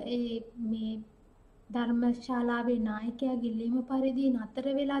නේද මේ ධර්මශාලාවේ නායකයා ගිල්ලීම පරිදි නතර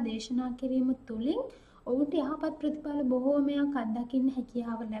වෙලා දේශනා කිරීම තුළින් ඔවුන්ට යහපත් ප්‍රතිඵල බොහෝමයක් අත්දකින්න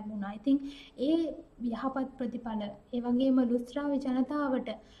හැකියාව ලැබුණා. ඉතින් ඒ යහපත් ප්‍රතිඵල ඒ වගේම ලුස්ත්‍රාවේ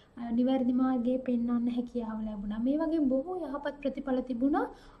ජනතාවට නිවැරදි මාර්ගයේ පෙන්වන්න හැකියාව ලැබුණා. මේ වගේ බොහෝ යහපත් ප්‍රතිඵල තිබුණා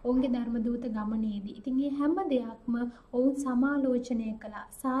ඔවුන්ගේ ධර්මදූත ගමනේදී. ඉතින් මේ හැම දෙයක්ම ඔවුන් සමාලෝචනය කළා,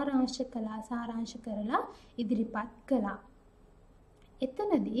 සාරාංශ කරලා ඉදිරිපත් කළා.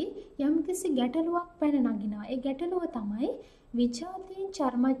 එතනදී යම්කිසි ගැටලුවක් පැන නගිනවා. ඒ ගැටලුව තමයි විජාතීන්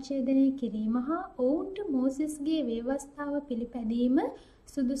චර්මච්ඡේදනය කිරීම හා ඔවුන්ට මෝසෙස්ගේ ව්‍යවස්ථාව පිළිපැදීම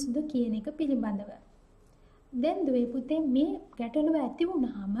සුදුසුද කියන එක පිළිබඳව. දැන් දුවේ පුතේ මේ ගැටලුව ඇති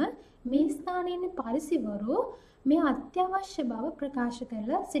වුණාම මේ ස්ථානයේ ඉන්න පරිසිවරු මේ අත්‍යවශ්‍ය බව ප්‍රකාශ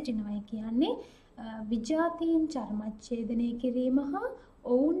කරලා සිටිනවා. කියන්නේ විජාතීන් චර්මච්ඡේදනය කිරීම හා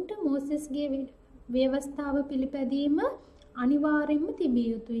ඔවුන්ට මෝසෙස්ගේ ව්‍යවස්ථාව පිළිපැදීම අනිවාර්යයෙන්ම තිබිය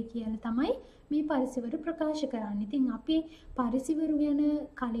යුතුයි කියලා තමයි මේ පරිසිවරු ප්‍රකාශ කරන්නේ. ඉතින් අපි පරිසිවරු ගැන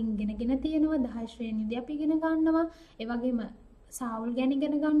කලින් ඉගෙනගෙන තියෙනවා 10 ශ්‍රේණියේදී අපි ඉගෙන ගන්නවා. ඒ වගේම සාවුල් ගැන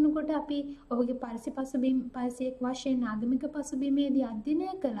ඉගෙන ගන්නකොට අපි ඔහුගේ පරිසියෙක් වශයෙන් ආගමික පසුබිමේදී අධ්‍යයනය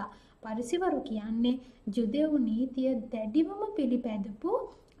කළා. පරිසිවරු කියන්නේ ජුදෙව් නීතිය දැඩිවම පිළිපැදපු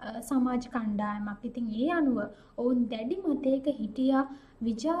සමාජ කණ්ඩායමක්. ඉතින් ඒ අනුව ඔවුන් දැඩි මතයක හිටියා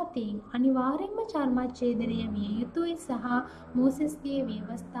විජාතීන් අනිවාර්යයෙන්ම චර්මච්ඡේදනය විය යුතුයි සහ මෝසෙස්ගේ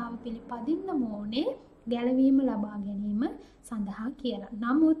ව්‍යවස්ථාව පිළිපදින්න ඕනේ ගැලවීම ලබා ගැනීම සඳහා කියලා.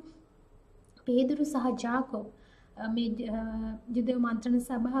 නමුත් පේදුරු සහ ජාකොබ් මේ ජුදෙව් මන්ත්‍රණ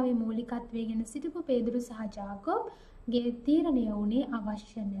සභාවේ මූලිකත්වයේ ගෙන සිටපු පේදුරු සහ ජාකොබ්ගේ තීරණය වුණේ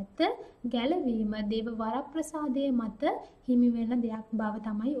අවශ්‍ය නැත. ගැලවීම දේව වරප්‍රසාදයේ මත හිමි වෙන දෙයක් බව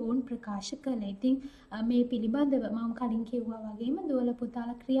තමයි ඔවුන් ප්‍රකාශ කළේ. ඉතින් මේ පිළිබඳව මම කලින් කිව්වා වගේම දුවල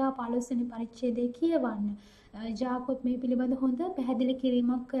පුතාලා ක්‍රියා 15 වෙනි පරිච්ඡේදයේ කියවන්න. ජාකොබ් මේ පිළිබඳ හොඳ පැහැදිලි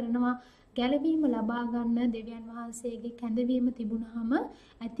කිරීමක් කරනවා. ගැලවීම ලබා ගන්න දෙවියන් වහන්සේගේ කැඳවීම තිබුණාම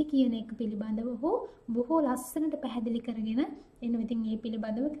ඇති කියන එක පිළිබඳව බොහෝ ලස්සනට පැහැදිලි කරගෙන එනවා. ඉතින් මේ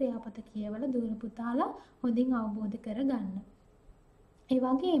පිළිබඳව ක්‍රියාපත කියවලා දුවල පුතාලා හොඳින් අවබෝධ කරගන්න. ඒ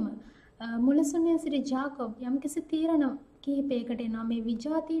වගේම මුලසුනේ සිට ජාකොබ් යම්කිසි තීරණ කිහිපයකට එනවා මේ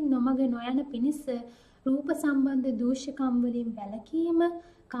විජාතීන් නොමග නොයන පිණිස රූප සම්බන්ධ දූෂ්‍යකම් වලින් වැළකීම,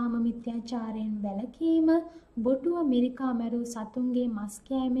 කාම මිත්‍යාචාරයෙන් වැළකීම, බොටුව මිරිකා මැරූ සතුන්ගේ මස්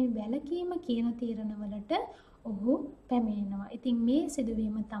කෑමෙන් වැළකීම කියන තීරණවලට ඔහු පැමිණෙනවා. ඉතින් මේ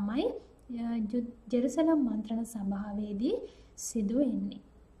සිදුවීම තමයි ජෙරුසලම් මන්ත්‍රණ සභාවේදී සිදු වෙන්නේ.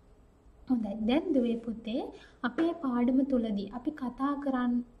 හොඳයි. දැන් දුවේ පුතේ අපේ පාඩම තුලදී අපි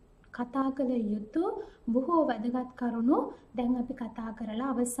කතා කළ යුතු බොහෝ වැදගත් කරුණු දැන් අපි කතා කරලා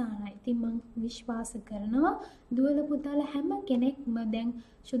අවසానයි. ඉතින් මම විශ්වාස කරනවා දුවල පුතාලා හැම කෙනෙක්ම දැන්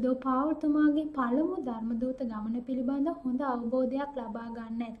සුදෝ පාවුල්තුමාගේ පළමු ධර්මදූත ගමන පිළිබඳ හොඳ අවබෝධයක් ලබා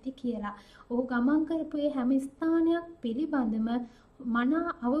ගන්න ඇති කියලා. ඔහු ගමන් කරපු හැම ස්ථානයක් පිළිබඳම මනා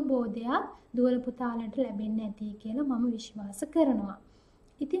අවබෝධයක් දුවල පුතාලට ලැබෙන්න ඇති කියලා මම විශ්වාස කරනවා.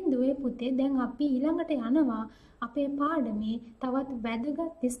 ඉතින් දුවේ පුතේ දැන් අපි ඊළඟට යනවා අපේ පාඩමේ තවත්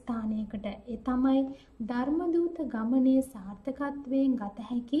වැදගත් ස්ථානයකට. ඒ තමයි ධර්මදූත ගමනේ සාර්ථකත්වයෙන් ගත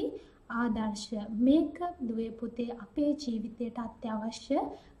හැකි ආදර්ශ. මේක දුවේ පුතේ අපේ ජීවිතයට අත්‍යවශ්‍ය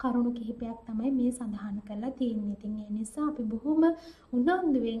කරුණු කිහිපයක් තමයි මේ සඳහන් කරලා තියෙන්නේ. ඉතින් ඒ නිසා අපි බොහොම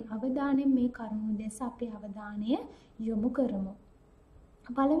උනන්දුවෙන් අවධානයෙන් මේ කරුණු දෙස අපේ අවධානය යොමු කරමු.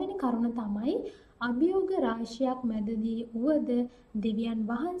 පළවෙනි කරුණ තමයි අභියෝග රාශියක් මැදදී වුවද දෙවියන්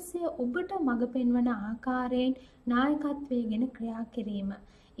වහන්සේ ඔබට මඟ පෙන්වන ආකාරයෙන් නායකත්වයෙන් ක්‍රියා කිරීම.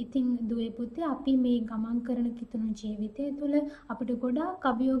 ඉතින් දුවේ පුතේ අපි මේ ගමන් කරන කිතුණු ජීවිතය තුළ අපිට ගොඩාක්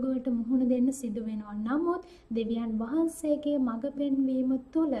අභියෝග වලට මුහුණ දෙන්න සිදු වෙනවා. නමුත් දෙවියන් වහන්සේගේ මඟ පෙන්වීම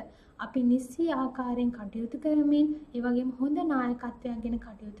තුළ අපි නිසි ආකාරයෙන් කටයුතු කරමින් ඒ වගේම හොඳ නායකත්වයක් ගැන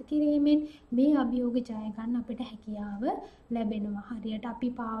කටයුතු කිරීමෙන් මේ අභියෝග ජය ගන්න අපිට හැකියාව ලැබෙනවා. හරියට අපි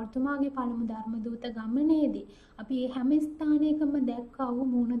පාවුල්තුමාගේ පළමු ධර්මදූත ගමනේදී අපි මේ හැම ස්ථානයකම දැක්කව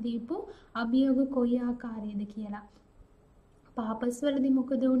මුණ දීපු අභියෝග කොයි ආකාරයේද කියලා. පාපස්වලදී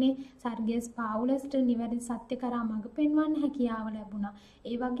මොකද වුනේ? සර්ගියස් පාවුලස්ට නිවැරදි සත්‍ය කරා මඟ පෙන්වන්න හැකියාව ලැබුණා.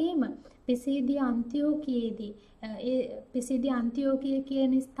 ඒ වගේම පිසිදී අන්තිෝකිය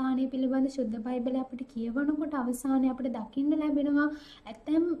කියන ස්ථානය පිළිබඳ ශුද්ධ බයිබලය අපිට කියවනකොට අවසානයේ අපිට දකින්න ලැබෙනවා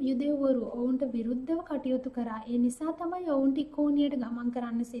ඇතැම් යුදෙව්වරු ඔවුන්ට විරුද්ධව කටයුතු කරා. ඒ නිසා තමයි ඔවුන්ට ඉකෝනියට ගමන්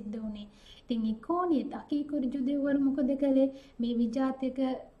කරන්න සිද්ධ වුනේ. ඉතින් ඉකෝනියට අකීකුරු යුදෙව්වරු මොකද කළේ? මේ විජාතික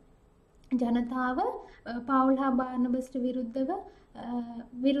ජනතාව පවුල් හා බාර්නබස්ට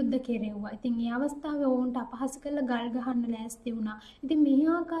විරුද්ධ කෙරෙව්වා. ඉතින් මේ අවස්ථාවේ ඔවුන්ට අපහාස කරලා ගල් ගහන්න ලෑස්ති වුණා. ඉතින් මේ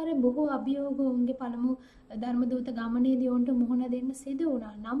ආකාරයේ බොහෝ අභියෝග ඔවුන්ගේ පළමු ධර්මදූත ගමනේදී ඔවුන්ට මුහුණ දෙන්න සිදු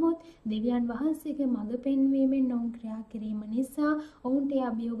වුණා. නමුත් දෙවියන් වහන්සේගේ මඟ පෙන්වීමෙන් ඔවුන් ක්‍රියා කිරීම නිසා ඔවුන්ට ඒ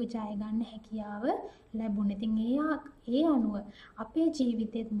අභියෝග ජය ගන්න හැකියාව ලැබුණා. ඉතින් ඒ අනුව අපේ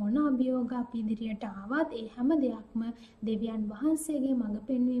ජීවිතේත් මොන අභියෝග අපි ඉදිරියට ආවත් ඒ හැම දෙයක්ම දෙවියන් වහන්සේගේ මඟ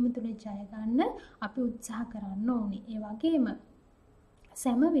පෙන්වීම තුළ ජය ගන්න අපි උත්සාහ කරන්න ඕනේ. ඒ වගේම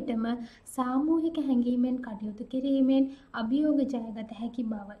සෑම විටම සාමූහික හැඟීමෙන් කටයුතු කිරීමෙන් අභියෝග ජයගත හැකි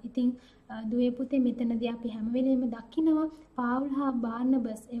බව. ඉතින් දුවේ පුතේ මෙතනදී අපි හැම වෙලේම දකිනවා පාවුල් හා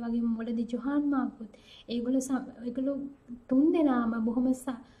බාර්නබස් ඒ වගේම මුලදී ජොහාන් මාර්කුත් ඒගොල්ලෝ තුන් දෙනාම බොහොම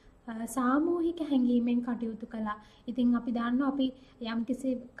සාමූහික හැඟීමෙන් කටයුතු කළා. ඉතින් අපි දන්නවා අපි යම්කිසි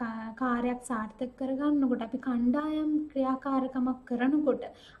කාර්යයක් සාර්ථක කරගන්නකොට අපි කණ්ඩායම් ක්‍රියාකාරකමක් කරනකොට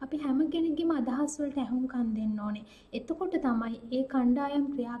අපි හැම කෙනෙක්ගේම අදහස් වලට ඇහුම්කන් දෙන්න ඕනේ. එතකොට තමයි ඒ කණ්ඩායම්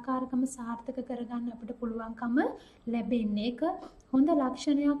ක්‍රියාකාරකම සාර්ථක කරගන්න අපිට පුළුවන්කම ලැබෙන්නේ. ඒක හොඳ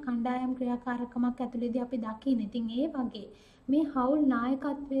ලක්ෂණයක් කණ්ඩායම් ක්‍රියාකාරකමක් ඇතුළේදී අපි දකින්නේ. ඉතින් ඒ වගේ මේ හවුල්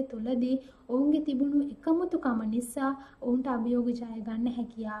නායකත්වයේ තුලදී ඔවුන්ගේ තිබුණු එකමුතුකම නිසා ඔවුන්ට අභියෝග ජය ගන්න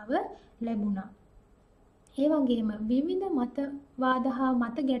හැකියාව ලැබුණා. ඒ වගේම විවිධ මතවාද හා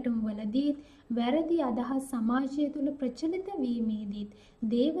මත ගැටුම්වලදී වැරදි අදහස් සමාජය තුළ ප්‍රචලිත වීමේදී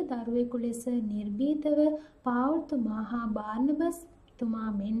දේව දරුවෙකු ලෙස නිර්භීතව පාවුල්තුමා හා බාර්නබස්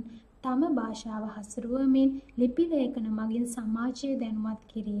තුමා මෙන් තම භාෂාව හසුරුවමින් ලිපි ලේඛන මගින් සමාජය දැනුවත්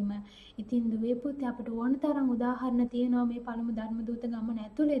කිරීම. ඉතින් දුවේ පුතේ අපිට ඕන තරම් උදාහරණ තියෙනවා මේ පළමු ධර්මදූත ගමන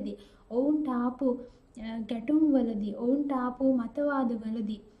ඇතුළේදී. ඔවුන්ට ආපු ගැටුම්වලදී, ඔවුන්ට ආපු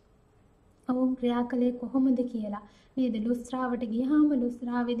මතවාදවලදී ඔවුන් ක්‍රියා කළේ කොහොමද කියලා. නේද? ලුස්ත්‍රාවට ගියාම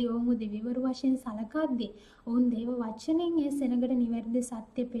ලුස්ත්‍රාවේදී ඔවුන් දෙවිවරු වශයෙන් සලකද්දී ඔවුන් දේව වචනෙන් ඒ සෙනඟට නිවැරදි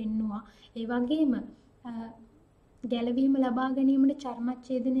සත්‍ය පෙන්නුවා. ඒ වගේම ගැලවීම ලබා ගැනීමට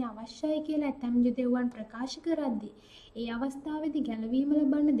චර්මච්ඡේදනය අවශ්‍යයි කියලා ඇතැම් යුදෙව්වන් ප්‍රකාශ කරද්දී ඒ අවස්ථාවේදී ගැලවීම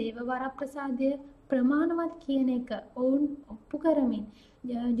ලබන්න දේව වරප්‍රසාදය ප්‍රමාණවත් කියන එක ඔවුන් ඔප්පු කරමින්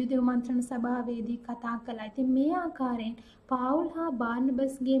යුදෙව් මන්ත්‍රණ සභාවේදී කතා කළා. ඉතින් මේ ආකාරයෙන් පාවුල් හා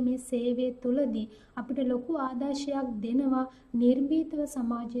බාර්නබස්ගේ මේ සේවය තුළදී අපිට ලොකු ආදර්ශයක් දෙනවා නිර්භීතව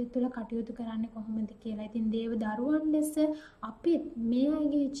සමාජය තුළ කටයුතු කරන්න කොහොමද කියලා. ඉතින් දේව දරුවන් ලෙස අපි මේ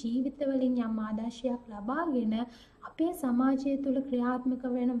අයගේ ජීවිතවලින් යම් ආදර්ශයක් ලබාගෙන අපේ සමාජය තුළ ක්‍රියාත්මක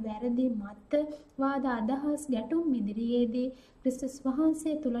වෙන වැරදි මතවාද අදහස් ගැටුම් ඉදිරියේදී ක්‍රිස්තුස්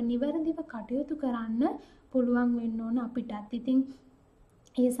වහන්සේ තුළ නිවැරදිව කටයුතු කරන්න පුළුවන් වෙන්න ඕන අපිටත්. ඉතින්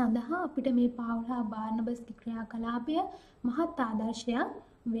ඒ සඳහා අපිට මේ පාවුල් හා බාර්නබස්ගේ ක්‍රියාකලාපය මහත් ආදර්ශයක්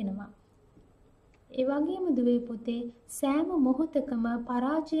වෙනවා. ඒ වගේම දුවේ පුතේ සෑම මොහොතකම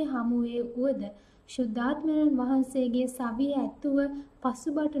පරාජය හමුවේ වුවද ශුද්ධාත්මයන් වහන්සේගේ සවිය ඇතුව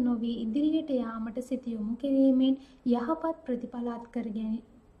පසුබට නොවී ඉදිරියට යාමට සිත යොමු කිරීමෙන් යහපත් ප්‍රතිඵලات කර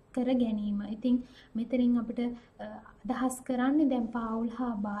ගැනීම. ඉතින් මෙතනින් අපිට අදහස් කරන්නේ දැන් පාවුල්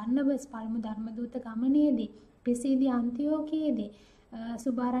හා බාර්නබස් පළමු ධර්මදූත ගමනේදී පිසිදී අන්තිෝකියේදී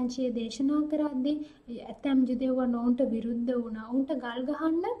සුභාරංචිය දේශනා කරද්දී ඇතැම් යුදෙව්වන් ඔවුන්ට විරුද්ධ වුණා. ඔවුන්ට ගල්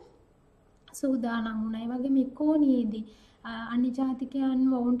ගහන්න සූදානම් වුණා. ඒ වගේම ඉකෝනියේදී අන්‍ය ජාතිකයන්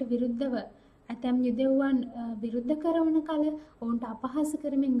ඔවුන්ට විරුද්ධව ඇතැම් යුදෙව්වන් විරුද්ධ කරන කල ඔවුන්ට අපහාස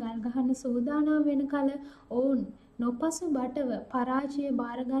කරමින් ගල් ගහන්න සූදානම් වෙන කල ඔවුන් නොපසු බටව පරාජය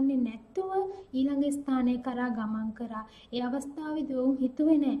බාරගන්නේ නැත්තුව ඊළඟ ස්ථානය කරා ගමන් කරා. ඒ අවස්ථාවේදී ඔවුන්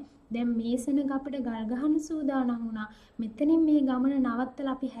හිතුවේ නැහැ දැන් මේ සෙනඟ අපිට ගල් ගහන්න සූදානම් වුණා. මෙතනින් මේ ගමන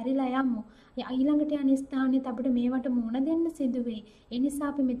නවත්තලා අපි හැරිලා යමු. ඊළඟට යන ස්ථානෙත් අපිට මේවට මුහුණ දෙන්න සිදු වෙයි. ඒ නිසා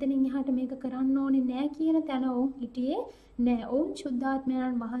අපි මෙතනින් එහාට මේක කරන්න ඕනේ නෑ කියන තැන ඔවුන් හිටියේ නෑ. ඔවුන්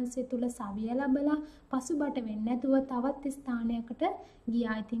ශුද්ධාත්මයන් වහන්සේ තුල සවිය ලැබලා පසුබට වෙන්නේ නැතුව තවත් ස්ථානයකට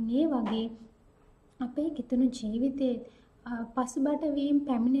ගියා. ඉතින් ඒ වගේ අපේ කිතුණු ජීවිතයේ පසුබට වීම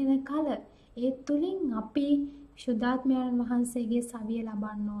පැමිණෙන කල ඒ තුලින් අපි ශුද්ධාත්මයන් වහන්සේගේ සවිය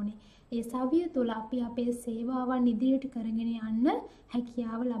ලබන්න ඕනේ. ඒ සවිය තුළ අපි අපේ සේවාවන් ඉදිරියට කරගෙන යන්න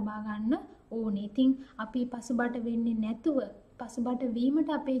හැකියාව ලබා ගන්න ඕනේ. ඉතින් අපි පසුබට වෙන්නේ නැතුව, පසුබට වීමට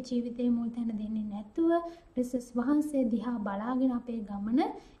අපේ ජීවිතේ මුල් තැන දෙන්නේ නැතුව ක්‍රිස්තුස් වහන්සේ දිහා බලාගෙන අපේ ගමන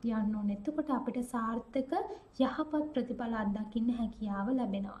යන්න ඕනේ. එතකොට අපිට සාර්ථක යහපත් ප්‍රතිඵල අත්දකින්න හැකියාව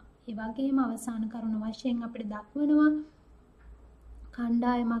ලැබෙනවා. ඒ වගේම අවසාන කරුණ වශයෙන් අපිට දක්වනවා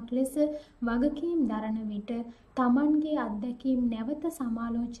කණ්ඩායමක් ලෙස වගකීම් දරන විට තමන්ගේ අත්දැකීම් නැවත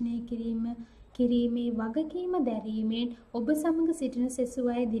සමාලෝචනය කිරීමේ වගකීම දැරීමෙන් ඔබ සමග සිටින සෙසු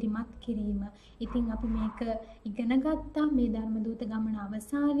අය දිරිමත් කිරීම. ඉතින් අපි මේක ඉගෙන ගත්තා මේ ධර්මදූත ගමන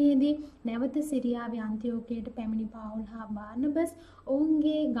අවසානයේදී නැවත සිරියාවේ අන්තිෝකියට පැමිණි පාවුල් හා බාර්නබස්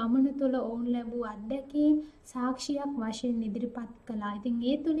ඔවුන්ගේ ගමන තුළ ඔවුන් ලැබූ අත්දැකීම් සාක්ෂියක් වශයෙන් ඉදිරිපත් කළා. ඉතින්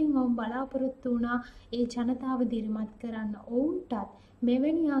ඒ තුලින් ඔවුන් බලාපොරොත්තු වුණා ඒ ජනතාව දිරිමත් කරන්න. ඔවුන්ටත්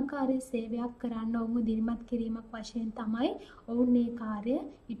මෙවැනි ආකාරයේ සේවයක් කරන්න ඔවුන් දිරිමත් කිරීමක් වශයෙන් තමයි ඔවුන් මේ කාර්ය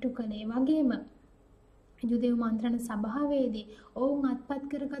ඉටු කළේ. වගේම යුදෙව් මන්ත්‍රණ සභාවේදී ඔවුන් අත්පත්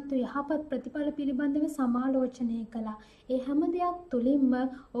කරගත්තු යහපත් ප්‍රතිඵල පිළිබඳව සමාලෝචනය කළා. ඒ හැම දෙයක් තුළින්ම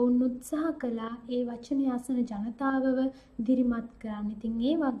ඔවුන් උත්සාහ කළා ඒ වචනය අසන ජනතාවව දිරිමත් කරන්න. ඉතින්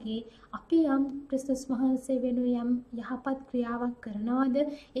ඒ වගේ අපි යම් ක්‍රිස්තුස් වහන්සේ වෙනුවෙන් යම් යහපත් ක්‍රියාවක් කරනවද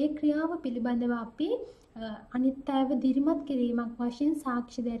ඒ ක්‍රියාව පිළිබඳව අපි අනිත් අයව දිරිමත් කිරීමක් වශයෙන්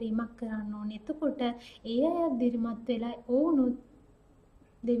සාක්ෂි දැරීමක් කරන්න ඕනේ. එතකොට ඒ අය දිරිමත් වෙලා ඕනුත්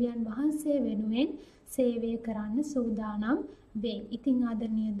දෙවියන් වහන්සේ වෙනුවෙන් සේවය කරන්න සූදානම් වේ. ඉතින්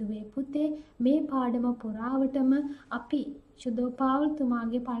ආදරණීය දුවේ පුතේ මේ පාඩම පුරාවටම අපි ශුද්ධ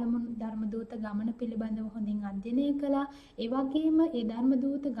පාවුල්තුමාගේ පළමු ධර්මදූත ගමන පිළිබඳව හොඳින් අධ්‍යයනය කළා. ඒ වගේම ඒ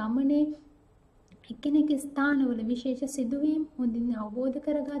ධර්මදූත ගමනේ එකිනෙක ස්ථානවල විශේෂ සිදුවීම් හොඳින් අවබෝධ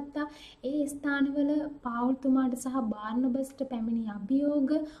කරගත්තා. ඒ ස්ථානවල පාවුල්තුමාට සහ බාර්නබස්ට පැමිණි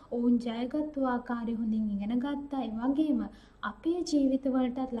අභියෝග ඔවුන් ජයගත්තු ආකාරය හොඳින් ඉගෙන ගත්තා. ඒ වගේම අපේ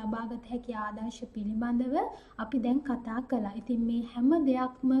ජීවිතවලටත් ලබාගත හැකි ආදර්ශ පිළිබඳව අපි දැන් කතා කළා. ඉතින් මේ හැම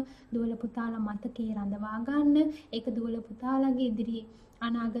දෙයක්ම දුවල පුතාලා මතකයේ රඳවා ගන්න. ඒක දුවල පුතාලාගේ ඉදිරි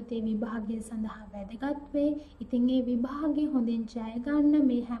අනාගතයේ විභාගය සඳහා වැදගත් වේ. ඉතින් ඒ විභාගය හොඳින් ජය ගන්න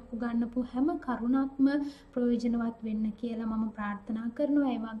මේ උගන්වපු හැම කරුණක්ම ප්‍රයෝජනවත් වෙන්න කියලා මම ප්‍රාර්ථනා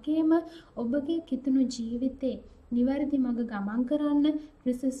කරනවා. ඒ වගේම ඔබගේ කිතුණු ජීවිතේ නිවැරදි මඟ ගමන් කරන්න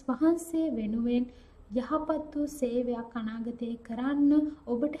ක්‍රිස්තුස් වහන්සේ වෙනුවෙන් යහපත් වූ සේවයක් අනාගතයේ කරන්න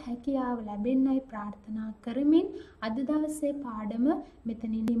ඔබට හැකියාව ලැබෙන්නයි ප්‍රාර්ථනා කරමින් අද දවසේ පාඩම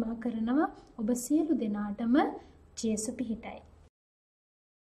මෙතනින් නිමා කරනවා. ඔබ සියලු දෙනාටම ජේසු පිහිටයි.